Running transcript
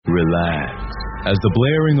Relax, as the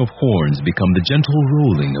blaring of horns become the gentle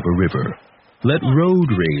rolling of a river. Let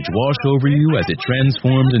road rage wash over you as it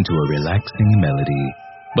transforms into a relaxing melody.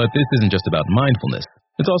 But this isn't just about mindfulness.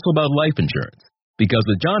 It's also about life insurance. Because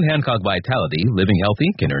with John Hancock Vitality, living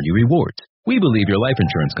healthy can earn you rewards. We believe your life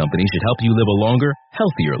insurance company should help you live a longer,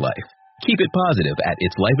 healthier life. Keep it positive at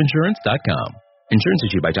itslifeinsurance.com. Insurance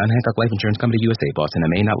issued by John Hancock Life Insurance Company, USA, Boston,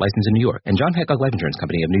 MA, not licensed in New York, and John Hancock Life Insurance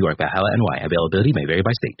Company of New York, Valhalla, NY. Availability may vary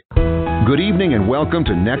by state. Good evening and welcome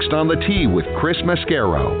to Next on the Tee with Chris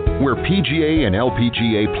Mascaro, where PGA and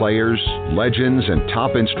LPGA players, legends, and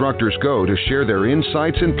top instructors go to share their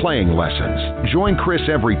insights and playing lessons. Join Chris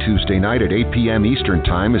every Tuesday night at 8 p.m. Eastern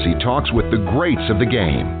Time as he talks with the greats of the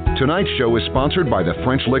game. Tonight's show is sponsored by the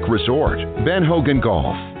French Lick Resort, Ben Hogan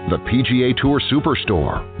Golf, the PGA Tour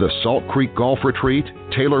Superstore, the Salt Creek Golf Retreat,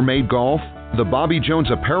 TaylorMade Golf, the Bobby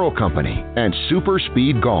Jones Apparel Company, and Super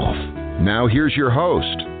Speed Golf. Now here's your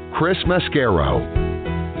host, Chris Mascaro.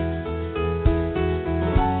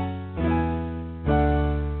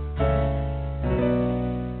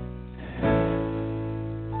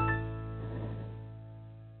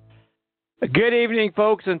 Good evening,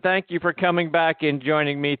 folks, and thank you for coming back and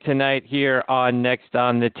joining me tonight here on Next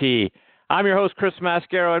on the Tee. I'm your host, Chris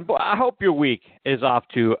Mascaro, and I hope your week is off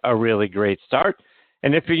to a really great start.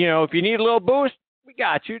 And if you need a little boost, we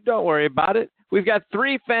got you. Don't worry about it. We've got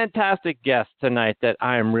three fantastic guests tonight that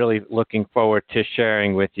I am really looking forward to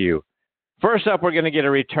sharing with you. First up, we're going to get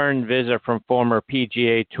a return visit from former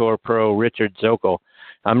PGA Tour pro Richard Zokol.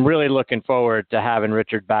 I'm really looking forward to having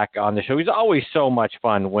Richard back on the show. He's always so much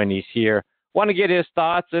fun when he's here. Want to get his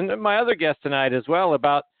thoughts, and my other guest tonight as well,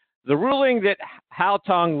 about the ruling that Hao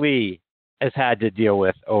Tong Lee has had to deal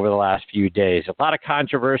with over the last few days. A lot of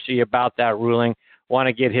controversy about that ruling. Want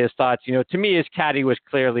to get his thoughts. To me, his caddy was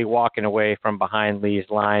clearly walking away from behind Lee's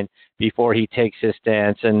line before he takes his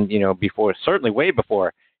stance, and, certainly way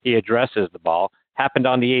before he addresses the ball. Happened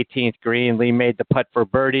on the 18th green. Lee made the putt for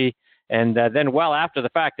birdie, and then well after the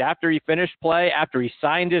fact, after he finished play, after he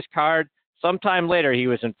signed his card, sometime later, he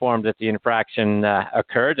was informed that the infraction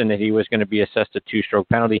occurred and that he was going to be assessed a two-stroke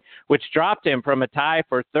penalty, which dropped him from a tie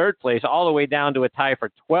for third place all the way down to a tie for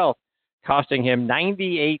 12th, costing him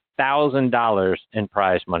 $98,000 in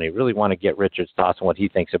prize money. Really want to get Richard's thoughts on what he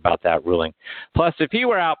thinks about that ruling. Plus, if he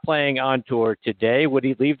were out playing on tour today, would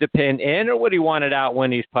he leave the pin in or would he want it out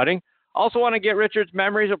when he's putting? Also want to get Richard's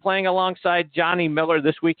memories of playing alongside Johnny Miller.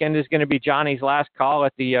 This weekend is going to be Johnny's last call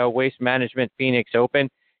at the Waste Management Phoenix Open.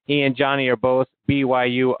 He and Johnny are both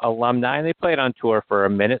BYU alumni, and they played on tour for a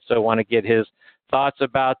minute, so I want to get his thoughts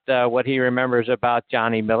about what he remembers about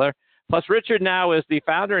Johnny Miller. Plus, Richard now is the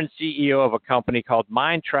founder and CEO of a company called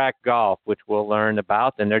Mind Track Golf, which we'll learn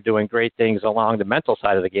about, and they're doing great things along the mental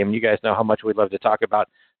side of the game. And you guys know how much we love to talk about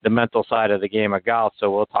the mental side of the game of golf,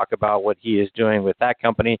 so we'll talk about what he is doing with that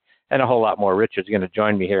company and a whole lot more. Richard's going to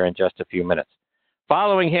join me here in just a few minutes.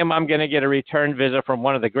 Following him, I'm going to get a return visit from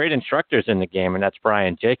one of the great instructors in the game, and that's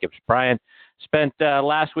Brian Jacobs. Brian spent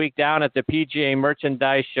last week down at the PGA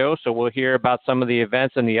Merchandise Show, so we'll hear about some of the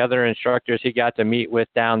events and the other instructors he got to meet with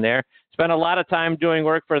down there. Spent a lot of time doing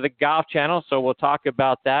work for the Golf Channel, so we'll talk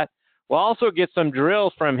about that. We'll also get some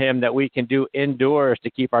drills from him that we can do indoors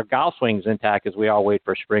to keep our golf swings intact as we all wait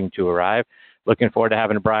for spring to arrive. Looking forward to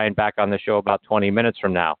having Brian back on the show about 20 minutes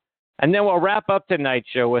from now. And then we'll wrap up tonight's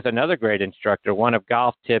show with another great instructor, one of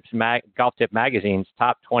Golf Tip Magazine's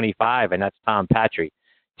top 25, and that's Tom Patri.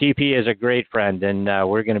 TP is a great friend, and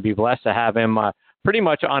we're going to be blessed to have him pretty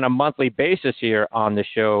much on a monthly basis here on the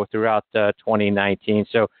show throughout 2019.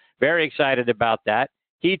 So very excited about that.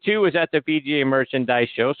 He, too, was at the PGA Merchandise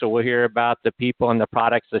Show, so we'll hear about the people and the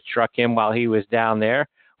products that struck him while he was down there.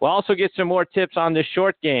 We'll also get some more tips on the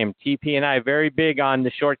short game. TP and I are very big on the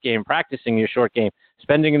short game, practicing your short game,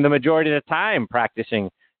 spending the majority of the time practicing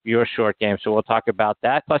your short game. So we'll talk about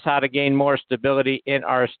that, plus how to gain more stability in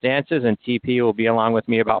our stances, and TP will be along with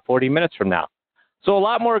me about 40 minutes from now. So a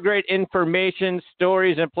lot more great information,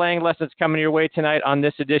 stories, and playing lessons coming your way tonight on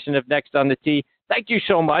this edition of Next on the Tee. Thank you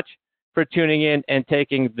so much for tuning in and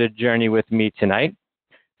taking the journey with me tonight.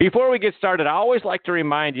 Before we get started, I always like to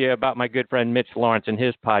remind you about my good friend Mitch Lawrence and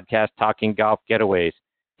his podcast, Talking Golf Getaways.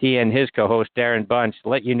 He and his co-host, Darren Bunch,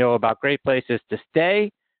 let you know about great places to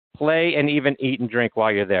stay, play, and even eat and drink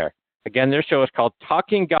while you're there. Again, their show is called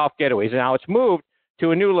Talking Golf Getaways, and now it's moved to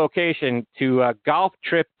a new location to Golf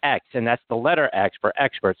Trip X, and that's the letter X for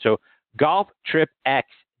expert. So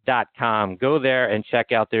golftripx.com. Go there and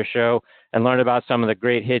check out their show and learn about some of the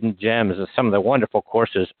great hidden gems and some of the wonderful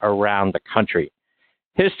courses around the country.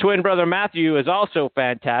 His twin brother, Matthew, is also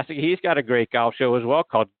fantastic. He's got a great golf show as well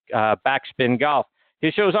called Backspin Golf.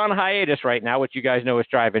 His show's on hiatus right now, which you guys know is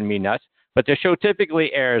driving me nuts. But the show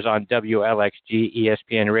typically airs on WLXG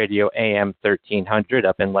ESPN Radio AM 1300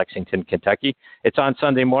 up in Lexington, Kentucky. It's on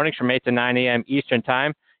Sunday mornings from 8 to 9 a.m. Eastern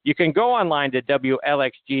Time. You can go online to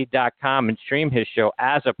WLXG.com and stream his show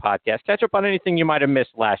as a podcast. Catch up on anything you might have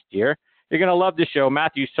missed last year. You're going to love the show.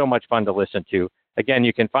 Matthew's so much fun to listen to. Again,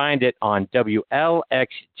 you can find it on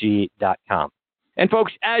WLXG.com. And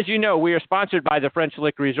folks, as you know, we are sponsored by the French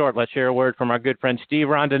Lick Resort. Let's hear a word from our good friend Steve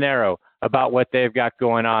Rondinero about what they've got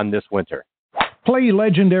going on this winter. Play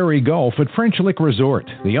legendary golf at French Lick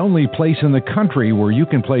Resort, the only place in the country where you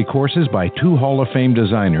can play courses by two Hall of Fame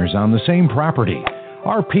designers on the same property.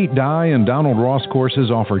 Our Pete Dye and Donald Ross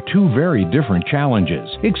courses offer two very different challenges.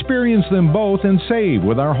 Experience them both and save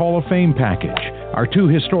with our Hall of Fame package. Our two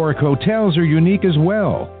historic hotels are unique as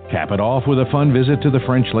well. Cap it off with a fun visit to the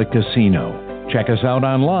French Lick Casino. Check us out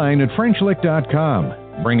online at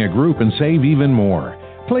FrenchLick.com. Bring a group and save even more.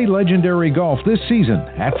 Play legendary golf this season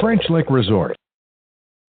at French Lick Resort.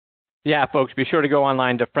 Yeah, folks, be sure to go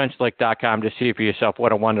online to FrenchLick.com to see for yourself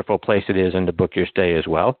what a wonderful place it is and to book your stay as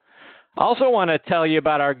well. I also want to tell you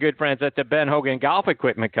about our good friends at the Ben Hogan Golf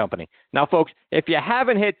Equipment Company. Now, folks, if you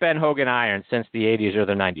haven't hit Ben Hogan irons since the 80s or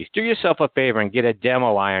the 90s, do yourself a favor and get a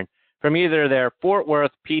demo iron from either their Fort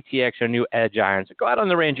Worth, PTX, or New Edge irons. Go out on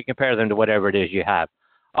the range and compare them to whatever it is you have.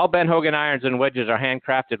 All Ben Hogan irons and wedges are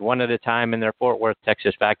handcrafted one at a time in their Fort Worth,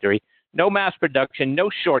 Texas factory. No mass production, no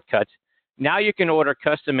shortcuts. Now you can order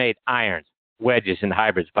custom-made irons, wedges, and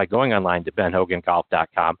hybrids by going online to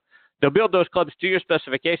benhogangolf.com. They'll build those clubs to your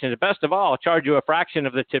specifications, and best of all, charge you a fraction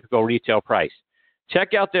of the typical retail price.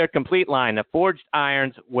 Check out their complete line of forged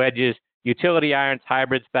irons, wedges, utility irons,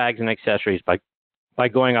 hybrids, bags, and accessories by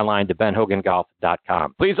going online to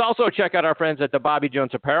benhogangolf.com. Please also check out our friends at the Bobby Jones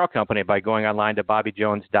Apparel Company by going online to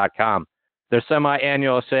bobbyjones.com. Their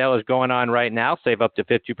semi-annual sale is going on right now. Save up to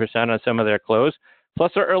 50% on some of their clothes.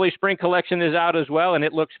 Plus, their early spring collection is out as well, and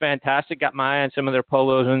it looks fantastic. Got my eye on some of their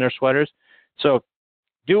polos and their sweaters. So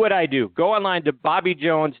do what I do. Go online to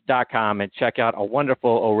bobbyjones.com and check out a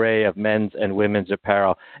wonderful array of men's and women's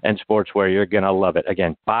apparel and sportswear. You're going to love it.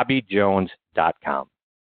 Again, bobbyjones.com.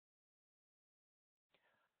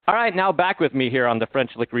 All right, now back with me here on the French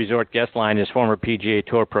Lick Resort guest line is former PGA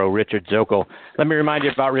Tour pro Richard Zokol. Let me remind you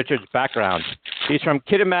about Richard's background. He's from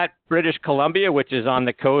Kitimat, British Columbia, which is on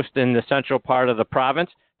the coast in the central part of the province.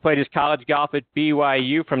 Played his college golf at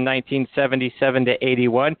BYU from 1977 to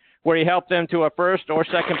 81, where he helped them to a first or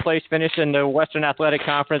second place finish in the Western Athletic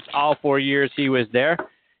Conference all 4 years he was there.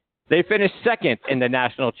 They finished second in the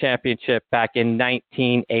national championship back in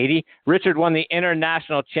 1980. Richard won the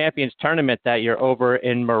International Champions Tournament that year over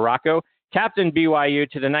in Morocco, captained BYU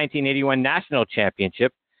to the 1981 National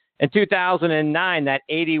Championship. In 2009, that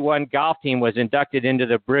 81 golf team was inducted into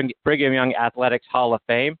the Brigham Young Athletics Hall of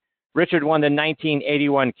Fame. Richard won the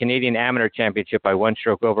 1981 Canadian Amateur Championship by one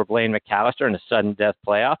stroke over Blaine McAllister in a sudden death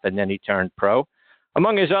playoff, and then he turned pro.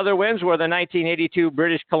 Among his other wins were the 1982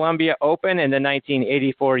 British Columbia Open and the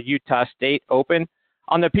 1984 Utah State Open.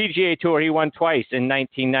 On the PGA Tour, he won twice in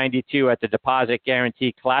 1992 at the Deposit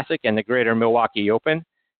Guarantee Classic and the Greater Milwaukee Open.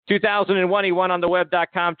 2001, he won on the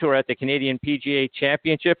Web.com Tour at the Canadian PGA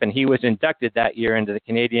Championship, and he was inducted that year into the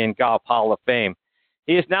Canadian Golf Hall of Fame.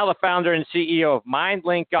 He is now the founder and CEO of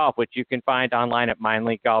MindLink Golf, which you can find online at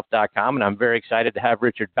mindlinkgolf.com, and I'm very excited to have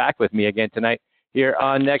Richard back with me again tonight here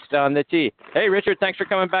on Next on the Tee. Hey, Richard, thanks for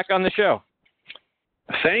coming back on the show.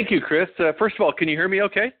 Thank you, Chris. First of all, can you hear me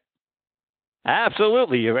okay?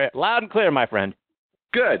 Absolutely. You're loud and clear, my friend.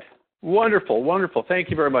 Good. Wonderful, wonderful. Thank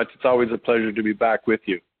you very much. It's always a pleasure to be back with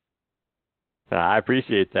you. I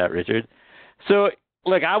appreciate that, Richard. So,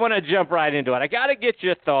 look, I want to jump right into it. I got to get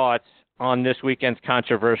your thoughts on this weekend's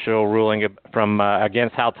controversial ruling from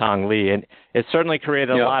against Haotong Li, and it certainly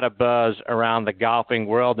created a lot of buzz around the golfing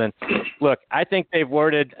world. And look, I think they've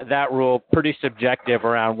worded that rule pretty subjective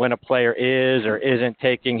around when a player is or isn't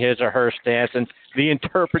taking his or her stance, and the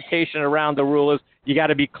interpretation around the rule is you got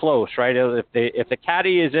to be close, right? If the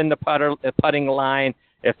caddy is in the putting line,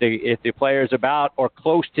 if the player is about or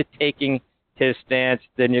close to taking his stance,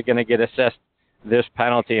 then you're going to get assessed this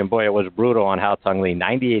penalty. And boy, it was brutal on Haotong Li.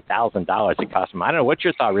 $98,000 it cost him. I don't know. What's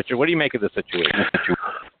your thought, Richard? What do you make of the situation?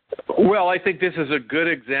 Well, I think this is a good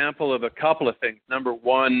example of a couple of things. Number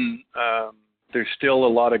one, there's still a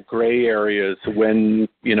lot of gray areas when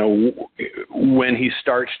he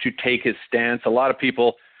starts to take his stance. A lot of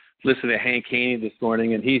people listen to Hank Haney this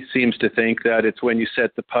morning, and he seems to think that it's when you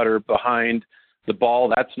set the putter behind the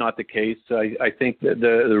ball. That's not the case. I think that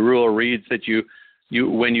the rule reads that you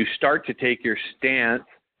when you start to take your stance,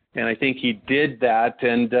 And I think he did that.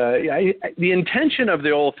 And the intention of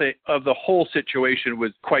the whole situation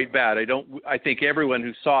was quite bad. I think everyone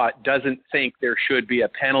who saw it doesn't think there should be a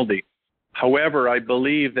penalty. However, I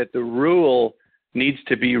believe that the rule needs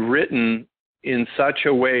to be written in such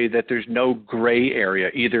a way that there's no gray area.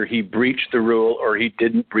 Either he breached the rule or he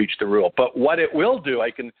didn't breach the rule. But what it will do,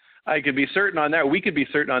 I can be certain on that. We could be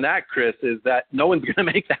certain on that, Chris, is that no one's going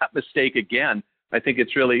to make that mistake again. I think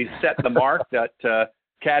it's really set the mark that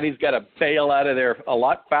caddy's got to bail out of there a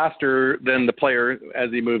lot faster than the player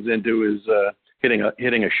as he moves into his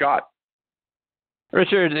hitting a shot.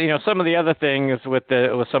 Richard, some of the other things with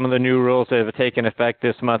some of the new rules that have taken effect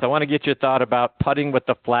this month, I want to get your thought about putting with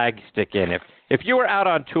the flag stick in. If you were out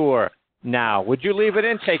on tour now, would you leave it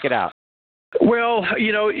in, take it out? Well,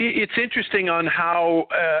 it's interesting on how,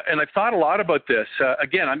 and I've thought a lot about this.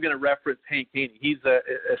 Again, I'm going to reference Hank Haney. He's a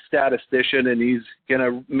statistician, and he's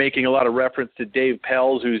making a lot of reference to Dave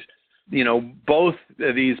Pells, who's, both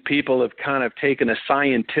of these people have kind of taken a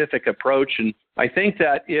scientific approach. And I think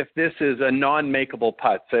that if this is a non-makeable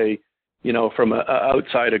putt, say, from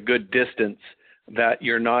outside a good distance, that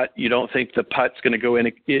you don't think the putt's going to go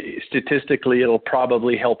in, statistically, it'll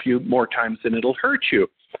probably help you more times than it'll hurt you.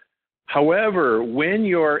 However, when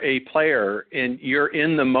you're a player and you're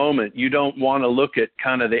in the moment, you don't want to look at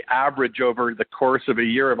kind of the average over the course of a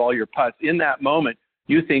year of all your putts. In that moment,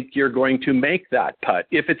 you think you're going to make that putt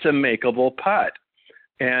if it's a makeable putt.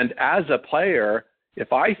 And as a player,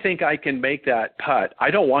 if I think I can make that putt,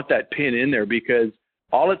 I don't want that pin in there because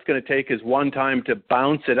all it's going to take is one time to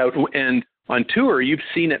bounce it out. And on tour, you've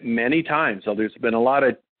seen it many times. So there's been a lot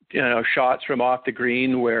of shots from off the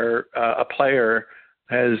green where a player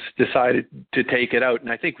has decided to take it out. And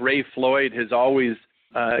I think Ray Floyd has always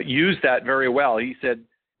used that very well. He says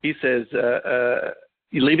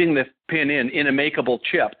leaving the pin in a makeable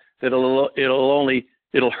chip, that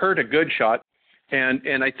it'll hurt a good shot.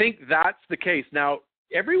 And I think that's the case. Now,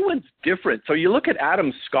 everyone's different. So you look at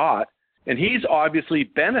Adam Scott, and he's obviously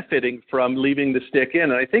benefiting from leaving the stick in.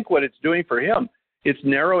 And I think what it's doing for him, it's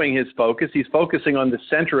narrowing his focus. He's focusing on the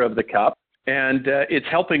center of the cup. And it's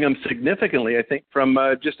helping him significantly, I think, from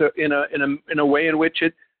in a way in which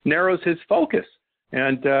it narrows his focus.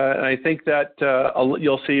 And I think that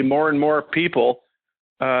you'll see more and more people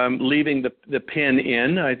leaving the pin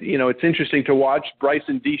in. It's interesting to watch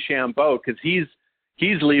Bryson DeChambeau because he's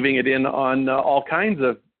leaving it in on all kinds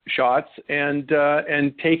of shots and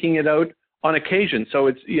taking it out on occasion. So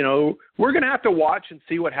it's we're going to have to watch and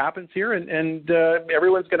see what happens here, and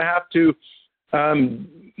everyone's going to have to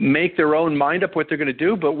make their own mind up what they're going to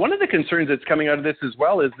do. But one of the concerns that's coming out of this as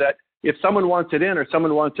well is that if someone wants it in or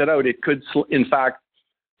someone wants it out, it could, in fact,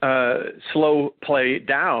 slow play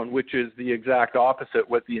down, which is the exact opposite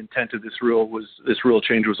what the intent of this rule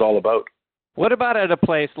change was all about. What about at a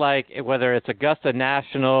place like whether it's Augusta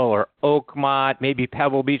National or Oakmont, maybe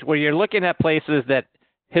Pebble Beach, where you're looking at places that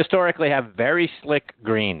historically have very slick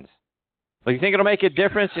greens? Do you think it'll make a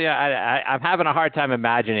difference? Yeah, I'm having a hard time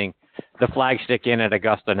imagining the flag stick in at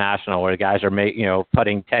Augusta National where the guys are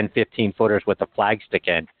putting 10, 15 footers with the flag stick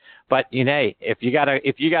in. But if you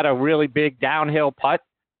got a really big downhill putt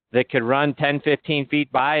that could run 10, 15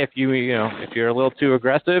 feet by if you're a little too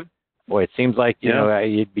aggressive, boy, it seems like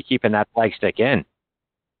you'd be keeping that flag stick in.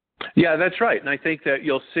 Yeah, that's right. And I think that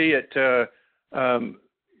you'll see it the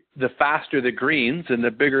faster the greens and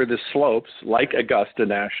the bigger the slopes, like Augusta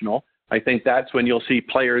National. I think that's when you'll see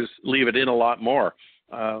players leave it in a lot more.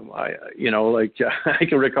 I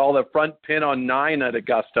can recall the front pin on 9 at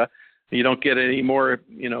Augusta. You don't get any more,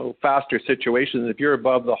 faster situations if you're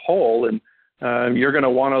above the hole, and you're going to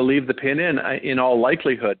want to leave the pin in all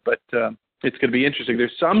likelihood. But it's going to be interesting.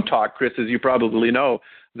 There's some talk, Chris, as you probably know,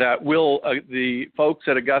 that will the folks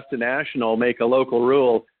at Augusta National make a local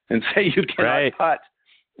rule and say you cannot putt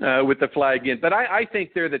with the flag in. But I think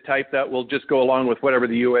they're the type that will just go along with whatever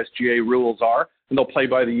the USGA rules are, and they'll play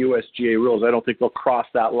by the USGA rules. I don't think they'll cross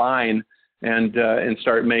that line and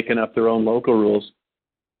start making up their own local rules.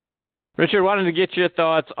 Richard, wanted to get your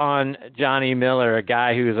thoughts on Johnny Miller, a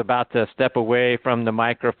guy who's about to step away from the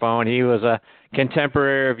microphone. He was a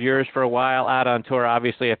contemporary of yours for a while out on tour,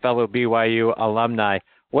 obviously a fellow BYU alumni.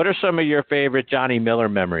 What are some of your favorite Johnny Miller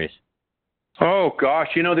memories? Oh, gosh,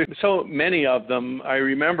 there's so many of them. I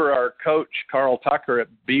remember our coach, Carl Tucker at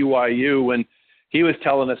BYU, when he was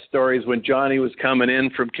telling us stories when Johnny was coming in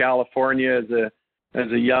from California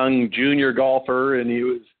as a young junior golfer, and he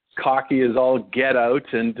was cocky as all get out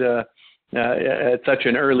and at such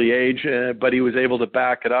an early age, but he was able to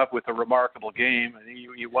back it up with a remarkable game. And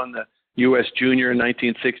he won the U.S. Junior in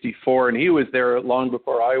 1964, and he was there long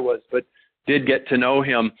before I was, but did get to know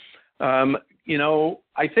him.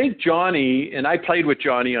 I think Johnny, and I played with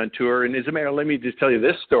Johnny on tour, and as a matter, let me just tell you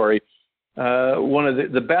this story. One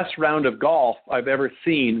of the best round of golf I've ever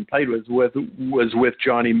seen played was with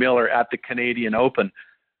Johnny Miller at the Canadian Open.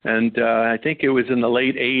 And I think it was in the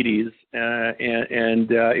late 80s,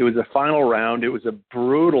 and it was a final round. It was a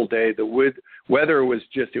brutal day. The weather was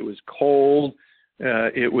it was cold.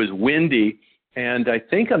 It was windy. And I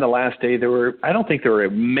think on the last day I don't think there were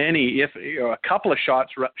many, a couple of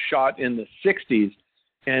shots shot in the 60s.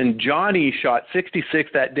 And Johnny shot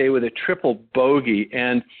 66 that day with a triple bogey.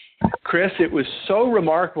 And Chris, it was so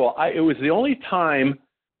remarkable. It was the only time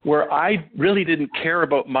where I really didn't care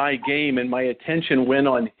about my game and my attention went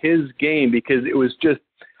on his game, because it was just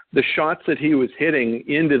the shots that he was hitting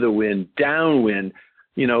into the wind, downwind,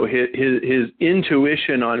 his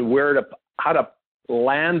intuition on how to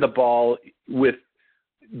land the ball with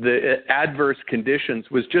the adverse conditions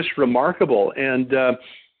was just remarkable.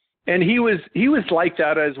 And he was like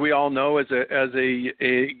that, as we all know, as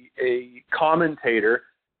a commentator.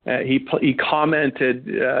 He commented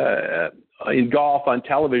in golf on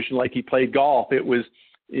television like he played golf. It was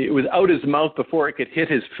out his mouth before it could hit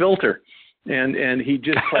his filter, and he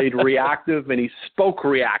just played reactive, and he spoke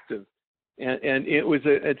reactive, and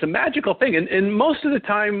it's a magical thing. And most of the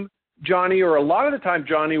time, Johnny, or a lot of the time,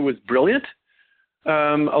 Johnny was brilliant.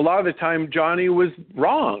 A lot of the time, Johnny was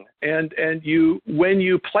wrong. And when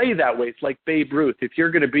you play that way, it's like Babe Ruth. If you're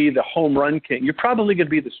going to be the home run king, you're probably going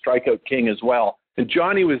to be the strikeout king as well. And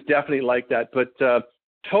Johnny was definitely like that. But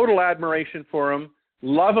total admiration for him.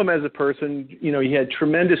 Love him as a person. He had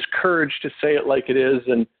tremendous courage to say it like it is.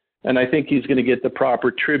 And I think he's going to get the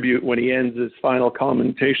proper tribute when he ends his final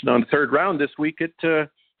commentation on the third round this week in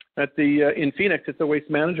Phoenix at the Waste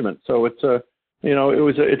Management. So it's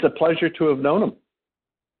a pleasure to have known him.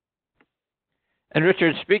 And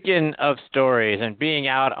Richard, speaking of stories and being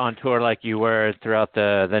out on tour like you were throughout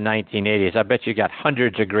the 1980s, I bet you got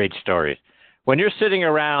hundreds of great stories. When you're sitting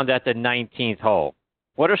around at the 19th hole,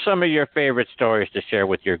 what are some of your favorite stories to share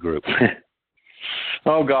with your group?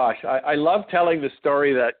 Oh gosh, I love telling the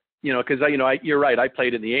story that, because you're right. I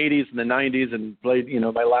played in the 80s and the 90s and played,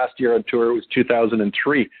 my last year on tour was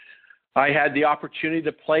 2003. I had the opportunity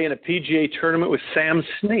to play in a PGA tournament with Sam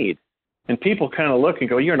Snead. And people kind of look and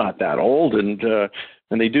go, "You're not that old," and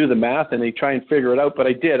they do the math and they try and figure it out. But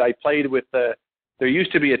I did. I played with. There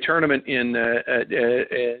used to be a tournament in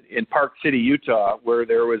Park City, Utah, where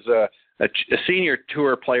there was a senior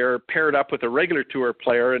tour player paired up with a regular tour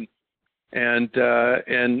player, and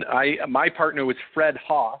my partner was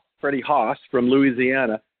Freddie Haas from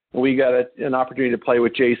Louisiana. We got an opportunity to play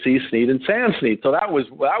with J.C. Snead and Sam Snead. So that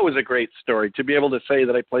was a great story to be able to say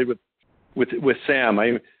that I played with Sam.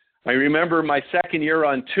 I remember my second year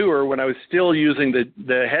on tour when I was still using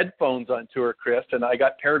the headphones on tour, Chris, and I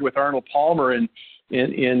got paired with Arnold Palmer in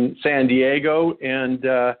San Diego, and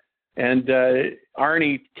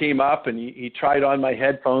Arnie came up and he tried on my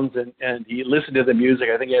headphones and he listened to the music.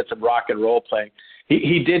 I think he had some rock and roll playing.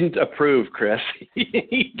 He didn't approve, Chris.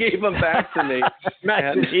 He gave them back to me.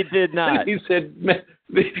 He did not. He said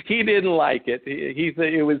he didn't like it. He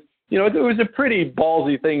said it was a pretty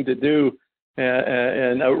ballsy thing to do.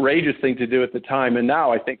 An outrageous thing to do at the time, and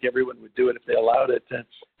now I think everyone would do it if they allowed it. And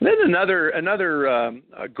then another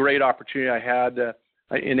great opportunity I had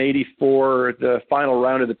in '84, the final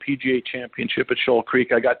round of the PGA Championship at Shoal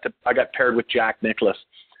Creek. I got paired with Jack Nicklaus.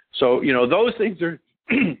 So those things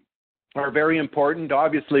are very important.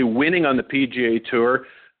 Obviously, winning on the PGA Tour,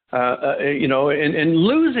 and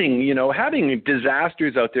losing, having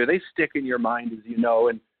disasters out there, they stick in your mind, as you know,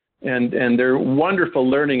 and they're wonderful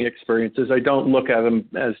learning experiences. I don't look at them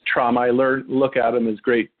as trauma. I look at them as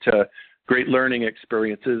great learning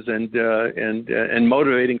experiences and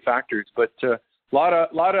motivating factors. But a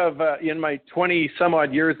lot of in my 20 some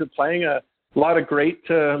odd years of playing, a lot of great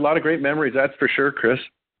memories. That's for sure, Chris.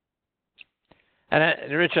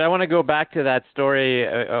 And Richard, I want to go back to that story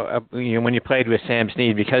when you played with Sam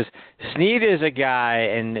Snead, because Snead is a guy,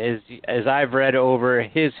 and as I've read over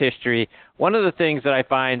his history, one of the things that I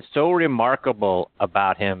find so remarkable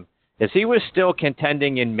about him is he was still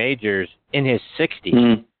contending in majors in his 60s.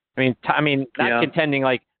 Mm-hmm. I mean, not contending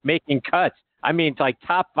like making cuts. I mean, like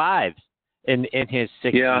top fives in his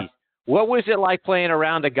 60s. Yeah. What was it like playing a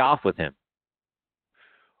round of golf with him?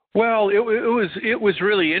 Well, it was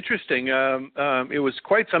really interesting. It was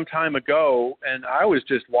quite some time ago, and I was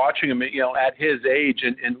just watching him, at his age,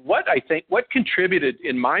 and what contributed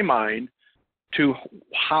in my mind to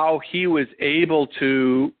how he was able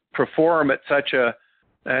to perform at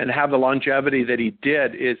and have the longevity that he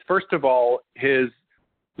did is, first of all, his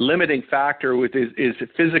limiting factor with his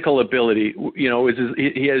physical ability.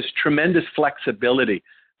 He has tremendous flexibility.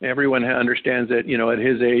 Everyone understands that, at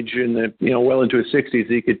his age, well into his 60s,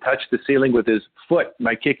 he could touch the ceiling with his foot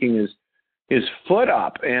by kicking his foot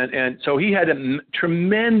up, and so he had a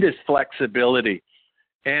tremendous flexibility,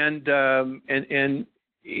 and as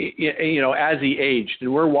he aged,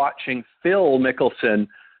 and we're watching Phil Mickelson,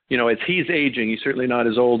 as he's aging, he's certainly not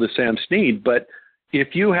as old as Sam Snead, but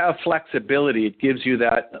if you have flexibility, it gives you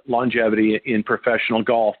that longevity in professional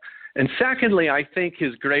golf. And secondly, I think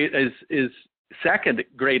his second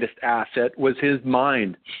greatest asset was his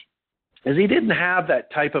mind, as he didn't have that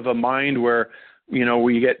type of a mind where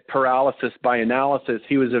you get paralysis by analysis.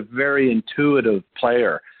 He was a very intuitive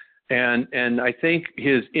player. And I think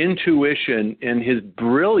his intuition and his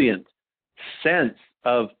brilliant sense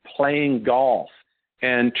of playing golf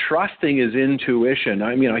and trusting his intuition.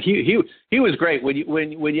 I mean, he was great.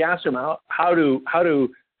 When you asked him how to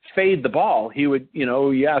fade the ball, he would,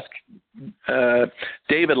 you ask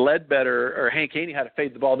David Ledbetter or Hank Haney how to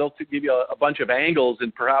fade the ball, they'll give you a bunch of angles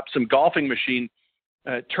and perhaps some golfing machine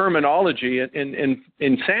terminology. And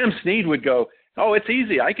Sam Snead would go, "Oh, it's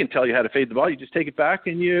easy. I can tell you how to fade the ball. You just take it back,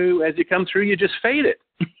 and as you come through, you just fade it."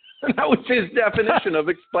 And that was his definition of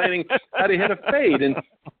explaining how to hit a fade. And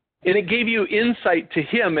it gave you insight to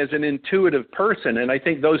him as an intuitive person. And I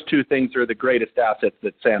think those two things are the greatest assets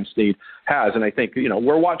that Sam Snead has. And I think,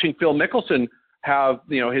 we're watching Phil Mickelson have,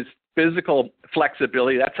 his physical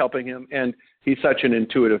flexibility. That's helping him. And he's such an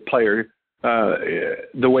intuitive player,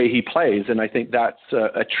 the way he plays. And I think that's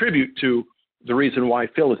a tribute to the reason why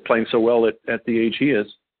Phil is playing so well at the age he is.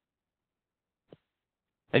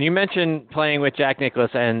 And you mentioned playing with Jack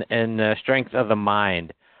Nicklaus and strength of the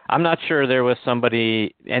mind. I'm not sure there was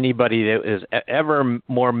anybody that was ever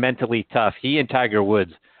more mentally tough. He and Tiger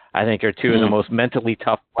Woods, I think, are two of the most mentally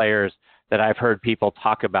tough players that I've heard people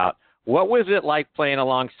talk about. What was it like playing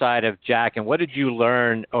alongside of Jack, and what did you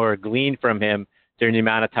learn or glean from him during the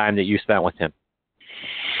amount of time that you spent with him?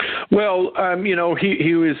 Well,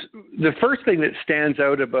 he was the first thing that stands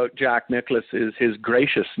out about Jack Nicklaus is his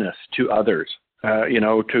graciousness to others.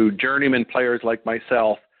 To journeyman players like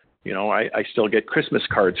myself. I still get Christmas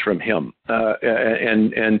cards from him,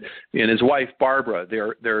 and his wife Barbara.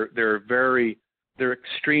 They're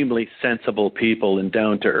extremely sensible people and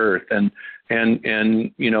down to earth, and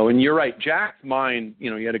you're right. Jack's mind,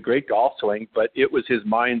 he had a great golf swing, but it was his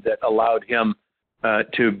mind that allowed him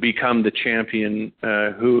to become the champion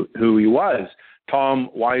who he was. Tom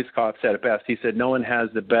Weisskopf said it best. He said, "No one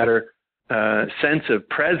has the better sense of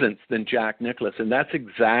presence than Jack Nicklaus," and that's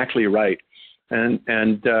exactly right. And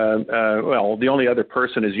the only other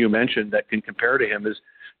person, as you mentioned, that can compare to him is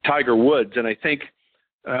Tiger Woods. And I think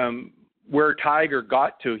where Tiger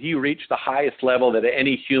got to, he reached the highest level that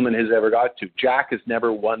any human has ever got to. Jack has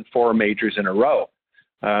never won 4 majors in a row.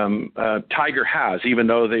 Tiger has, even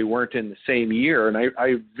though they weren't in the same year. And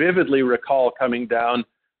I vividly recall coming down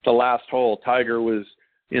the last hole. Tiger was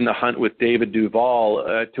in the hunt with David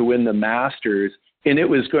Duval to win the Masters. And it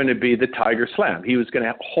was going to be the Tiger Slam. He was going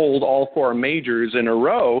to hold all 4 majors in a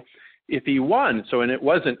row if he won. So, and it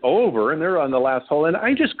wasn't over, and they're on the last hole. And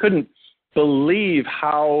I just couldn't believe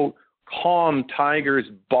how calm Tiger's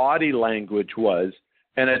body language was.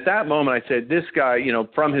 And at that moment, I said, this guy,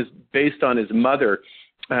 based on his mother,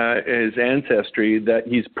 his ancestry, that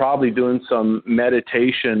he's probably doing some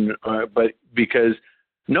meditation, but because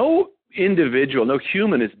no individual, no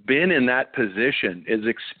human has been in that position, has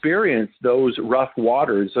experienced those rough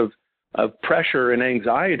waters of pressure and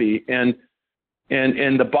anxiety, and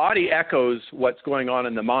the body echoes what's going on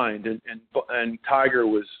in the mind, and Tiger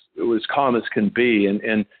was calm as can be,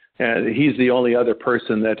 and he's the only other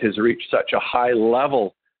person that has reached such a high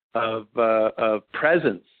level of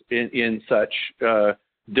presence in such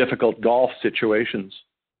difficult golf situations.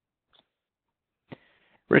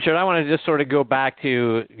 Richard, I want to just sort of go back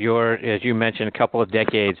to your, as you mentioned, a couple of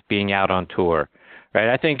decades being out on tour, right?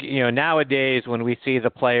 I think, nowadays when we see the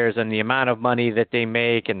players and the amount of money that they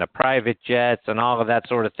make and the private jets and all of that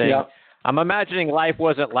sort of thing, yeah. I'm imagining life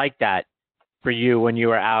wasn't like that for you when you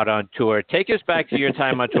were out on tour. Take us back to your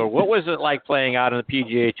time on tour. What was it like playing out on the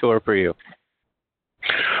PGA Tour for you?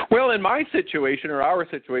 Well, in my situation, or our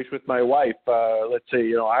situation with my wife, let's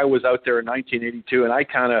say, I was out there in 1982,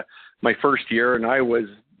 and my first year, and I was,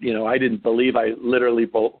 I didn't believe I literally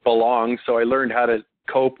belonged, so I learned how to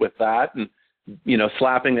cope with that, and,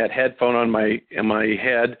 slapping that headphone on my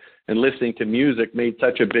head and listening to music made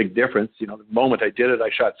such a big difference. The moment I did it, I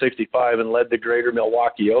shot 65 and led the Greater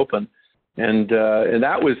Milwaukee Open, and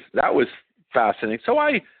that was fascinating. So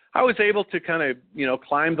I I was able to kind of,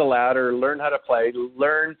 climb the ladder, learn how to play,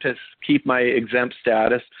 learn to keep my exempt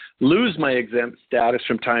status, lose my exempt status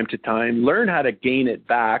from time to time, learn how to gain it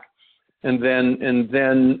back, and then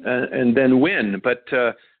win. But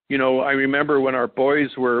I remember when our boys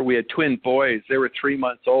we had twin boys. They were 3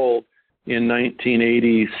 months old in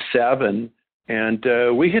 1987, and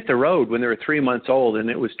we hit the road when they were 3 months old, and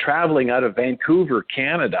it was traveling out of Vancouver,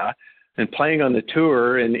 Canada, and playing on the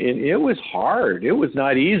tour, and it was hard. It was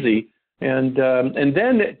not easy. And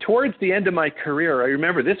then towards the end of my career, I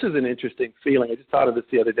remember, this is an interesting feeling. I just thought of this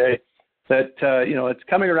the other day, that it's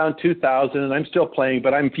coming around 2000, and I'm still playing,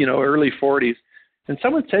 but I'm early 40s. And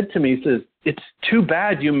someone said to me, he says, "It's too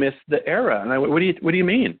bad you missed the era." And I went, what do you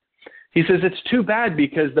mean? He says, "It's too bad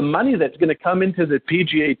because the money that's going to come into the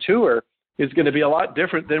PGA Tour is going to be a lot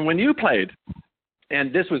different than when you played."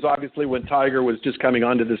 And this was obviously when Tiger was just coming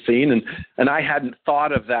onto the scene, and I hadn't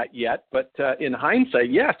thought of that yet. But in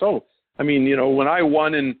hindsight, yes. When I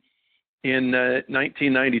won in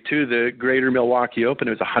 1992 the Greater Milwaukee Open,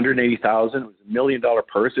 it was $180,000. It was $1 million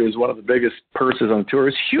purse. It was one of the biggest purses on the tour.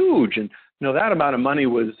 It was huge, and that amount of money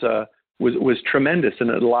was tremendous, and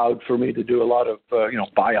it allowed for me to do a lot of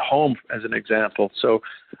buy a home, as an example. So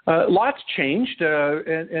lots changed,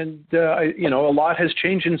 and a lot has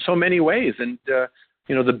changed in so many ways. And the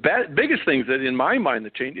biggest things that in my mind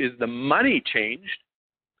that changed is the money changed,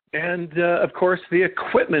 and of course the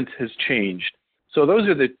equipment has changed. So those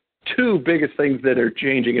are the two biggest things that are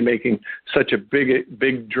changing and making such a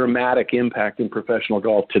big dramatic impact in professional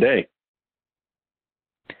golf today.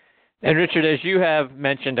 And Richard, as you have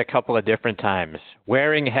mentioned a couple of different times,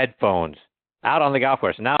 wearing headphones out on the golf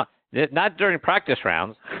course. Now, not during practice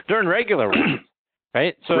rounds, during regular rounds,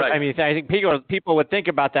 right? So, right. I think people would think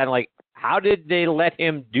about that and like, how did they let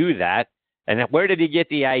him do that? And where did he get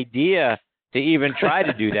the idea to even try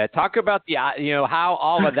to do that? Talk about how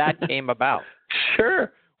all of that came about.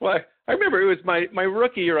 Sure. Well, I remember it was my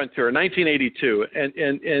rookie year on tour, 1982,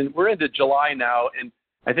 and we're into July now, and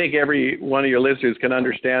I think every one of your listeners can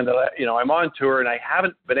understand that, I'm on tour and I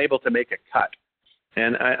haven't been able to make a cut.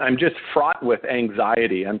 And I'm just fraught with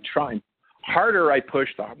anxiety. I'm trying. Harder I push,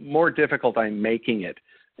 the more difficult I'm making it.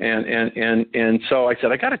 And so I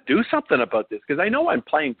said, I got to do something about this, because I know I'm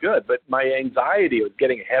playing good, but my anxiety was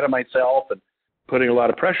getting ahead of myself and putting a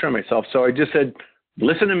lot of pressure on myself. So I just said,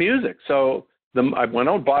 listen to music. So I went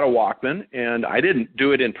out and bought a Walkman, and I didn't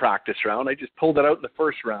do it in practice round. I just pulled it out in the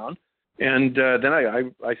first round. And then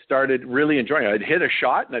I started really enjoying it. I'd hit a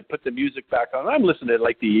shot, and I'd put the music back on. I'm listening to it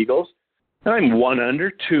like the Eagles. And I'm 1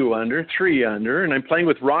 under, 2 under, 3 under, and I'm playing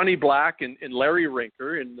with Ronnie Black and Larry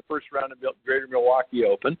Rinker in the first round of the Greater Milwaukee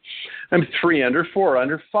Open. I'm 3 under, 4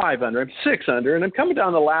 under, 5 under. I'm 6 under, and I'm coming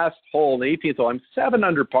down the last hole, the 18th hole. I'm 7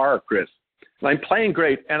 under par, Chris. And I'm playing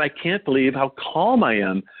great, and I can't believe how calm I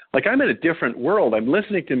am. Like, I'm in a different world. I'm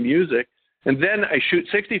listening to music, and then I shoot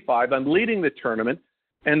 65. I'm leading the tournament.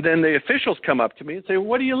 And then the officials come up to me and say,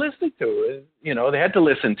 "What are you listening to?" They had to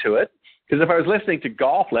listen to it, because if I was listening to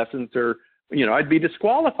golf lessons I'd be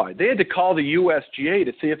disqualified. They had to call the USGA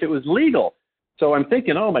to see if it was legal. So I'm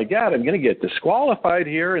thinking, oh my God, I'm going to get disqualified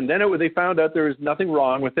here. And then they found out there was nothing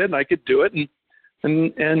wrong with it, and I could do it. And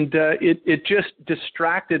it just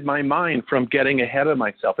distracted my mind from getting ahead of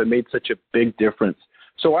myself. It made such a big difference.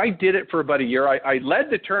 So I did it for about a year. I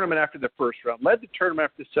led the tournament after the first round, led the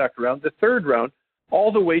tournament after the second round, the third round, all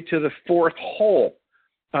the way to the fourth hole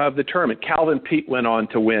of the tournament. Calvin Peete went on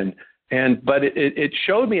to win. But it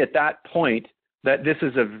showed me at that point that this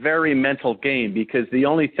is a very mental game, because the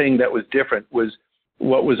only thing that was different was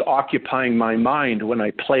what was occupying my mind when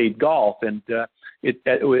I played golf. And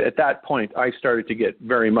at that point, I started to get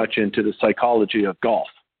very much into the psychology of golf.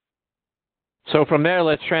 So from there,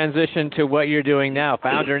 let's transition to what you're doing now,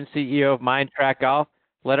 founder and CEO of Mindtrack Golf.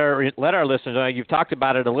 Let our listeners know, you've talked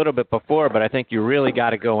about it a little bit before, but I think you really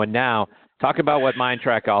got it going now. Talk about what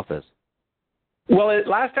Mindtrack Golf is. Well,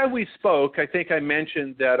 last time we spoke, I think I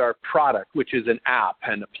mentioned that our product, which is an app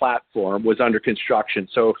and a platform, was under construction.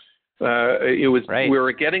 So it was right. We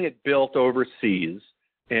were getting it built overseas,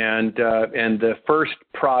 and the first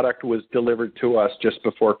product was delivered to us just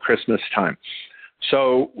before Christmas time.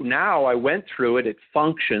 So now I went through it. It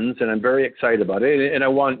functions, and I'm very excited about it. And I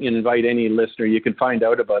want to invite any listener. You can find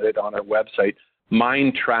out about it on our website,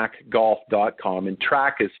 mindtrackgolf.com. And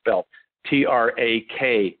track is spelled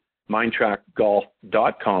TRAK,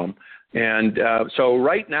 mindtrackgolf.com. And so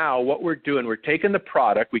right now, what we're doing, we're taking the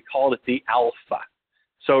product. We call it the Alpha.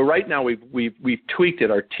 So right now, we've tweaked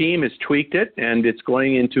it. Our team has tweaked it, and it's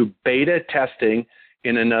going into beta testing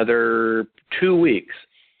in another 2 weeks.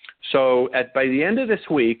 So by the end of this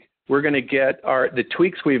week, we're going to get the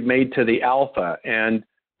tweaks we've made to the Alpha, and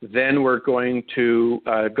Then we're going to,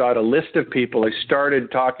 I've got a list of people. I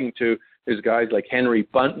started talking to, there's guys like Henry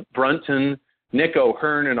Brunton, Nick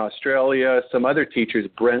O'Hearn in Australia, some other teachers,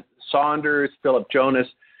 Brent Saunders, Philip Jonas.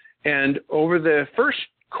 And over the first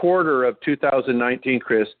quarter of 2019,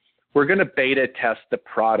 Chris, we're going to beta test the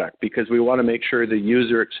product because we want to make sure the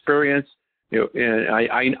user experience, and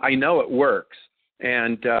I know it works.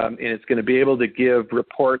 And it's going to be able to give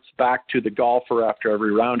reports back to the golfer after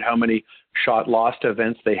every round, how many shot lost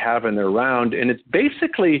events they have in their round. And it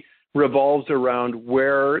basically revolves around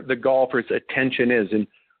where the golfer's attention is. And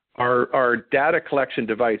our data collection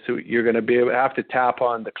device, so you're going to have to tap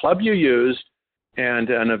on the club you used and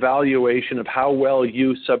an evaluation of how well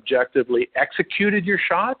you subjectively executed your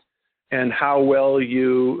shot and how well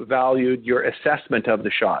you valued your assessment of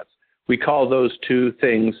the shots. We call those two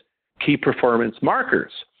things key performance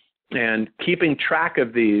markers. And keeping track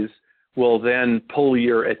of these will then pull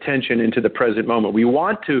your attention into the present moment. We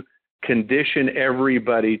want to condition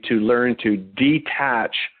everybody to learn to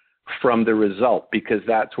detach from the result because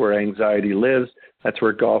that's where anxiety lives. That's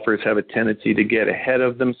where golfers have a tendency to get ahead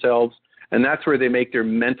of themselves. And that's where they make their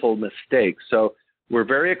mental mistakes. So we're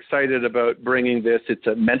very excited about bringing this. It's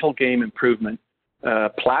a mental game improvement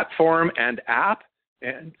platform and app.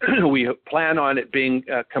 And we plan on it being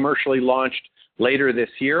commercially launched later this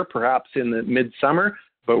year, perhaps in the midsummer.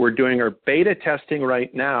 But we're doing our beta testing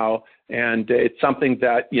right now. And it's something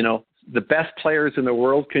that, the best players in the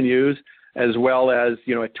world can use, as well as,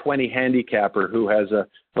 a 20 handicapper who has a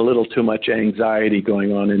little too much anxiety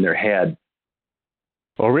going on in their head.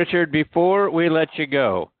 Well, Richard, before we let you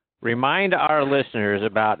go, remind our listeners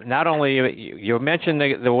about not only, you mentioned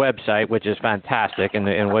the website, which is fantastic,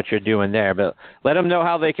 and what you're doing there, but let them know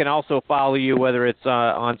how they can also follow you, whether it's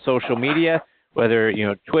on social media, whether,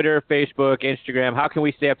 Twitter, Facebook, Instagram. How can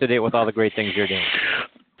we stay up to date with all the great things you're doing?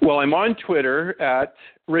 Well, I'm on Twitter at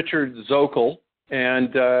Richard Zokol.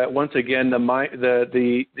 And once again,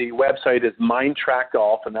 the website is Mindtrack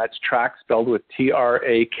Golf, and that's track spelled with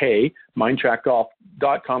TRAK,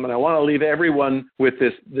 mindtrackgolf.com. And I want to leave everyone with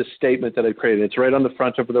this statement that I created. It's right on the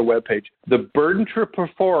front of the webpage. The burden to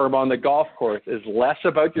perform on the golf course is less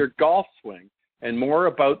about your golf swing and more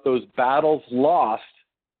about those battles lost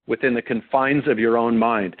within the confines of your own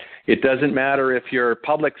mind. It doesn't matter if you're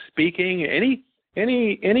public speaking, any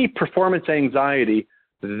performance anxiety.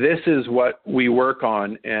 This is what we work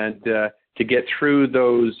on, and to get through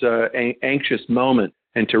those anxious moments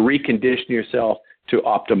and to recondition yourself to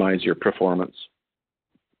optimize your performance.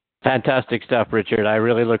 Fantastic stuff, Richard. I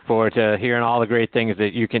really look forward to hearing all the great things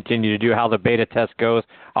that you continue to do, how the beta test goes.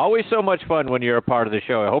 Always so much fun when you're a part of the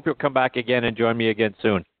show. I hope you'll come back again and join me again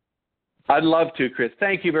soon. I'd love to, Chris.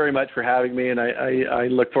 Thank you very much for having me, and I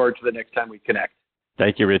look forward to the next time we connect.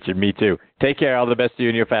 Thank you, Richard. Me too. Take care. All the best to you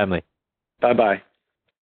and your family. Bye-bye.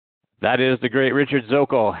 That is the great Richard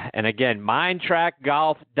Zokol. And again,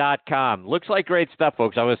 mindtrackgolf.com. Looks like great stuff,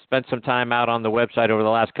 folks. I spent some time out on the website over the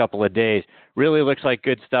last couple of days. Really looks like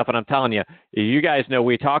good stuff. And I'm telling you, you guys know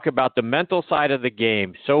we talk about the mental side of the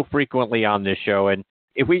game so frequently on this show. And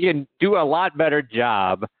if we can do a lot better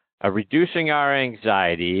job of reducing our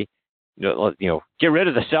anxiety, get rid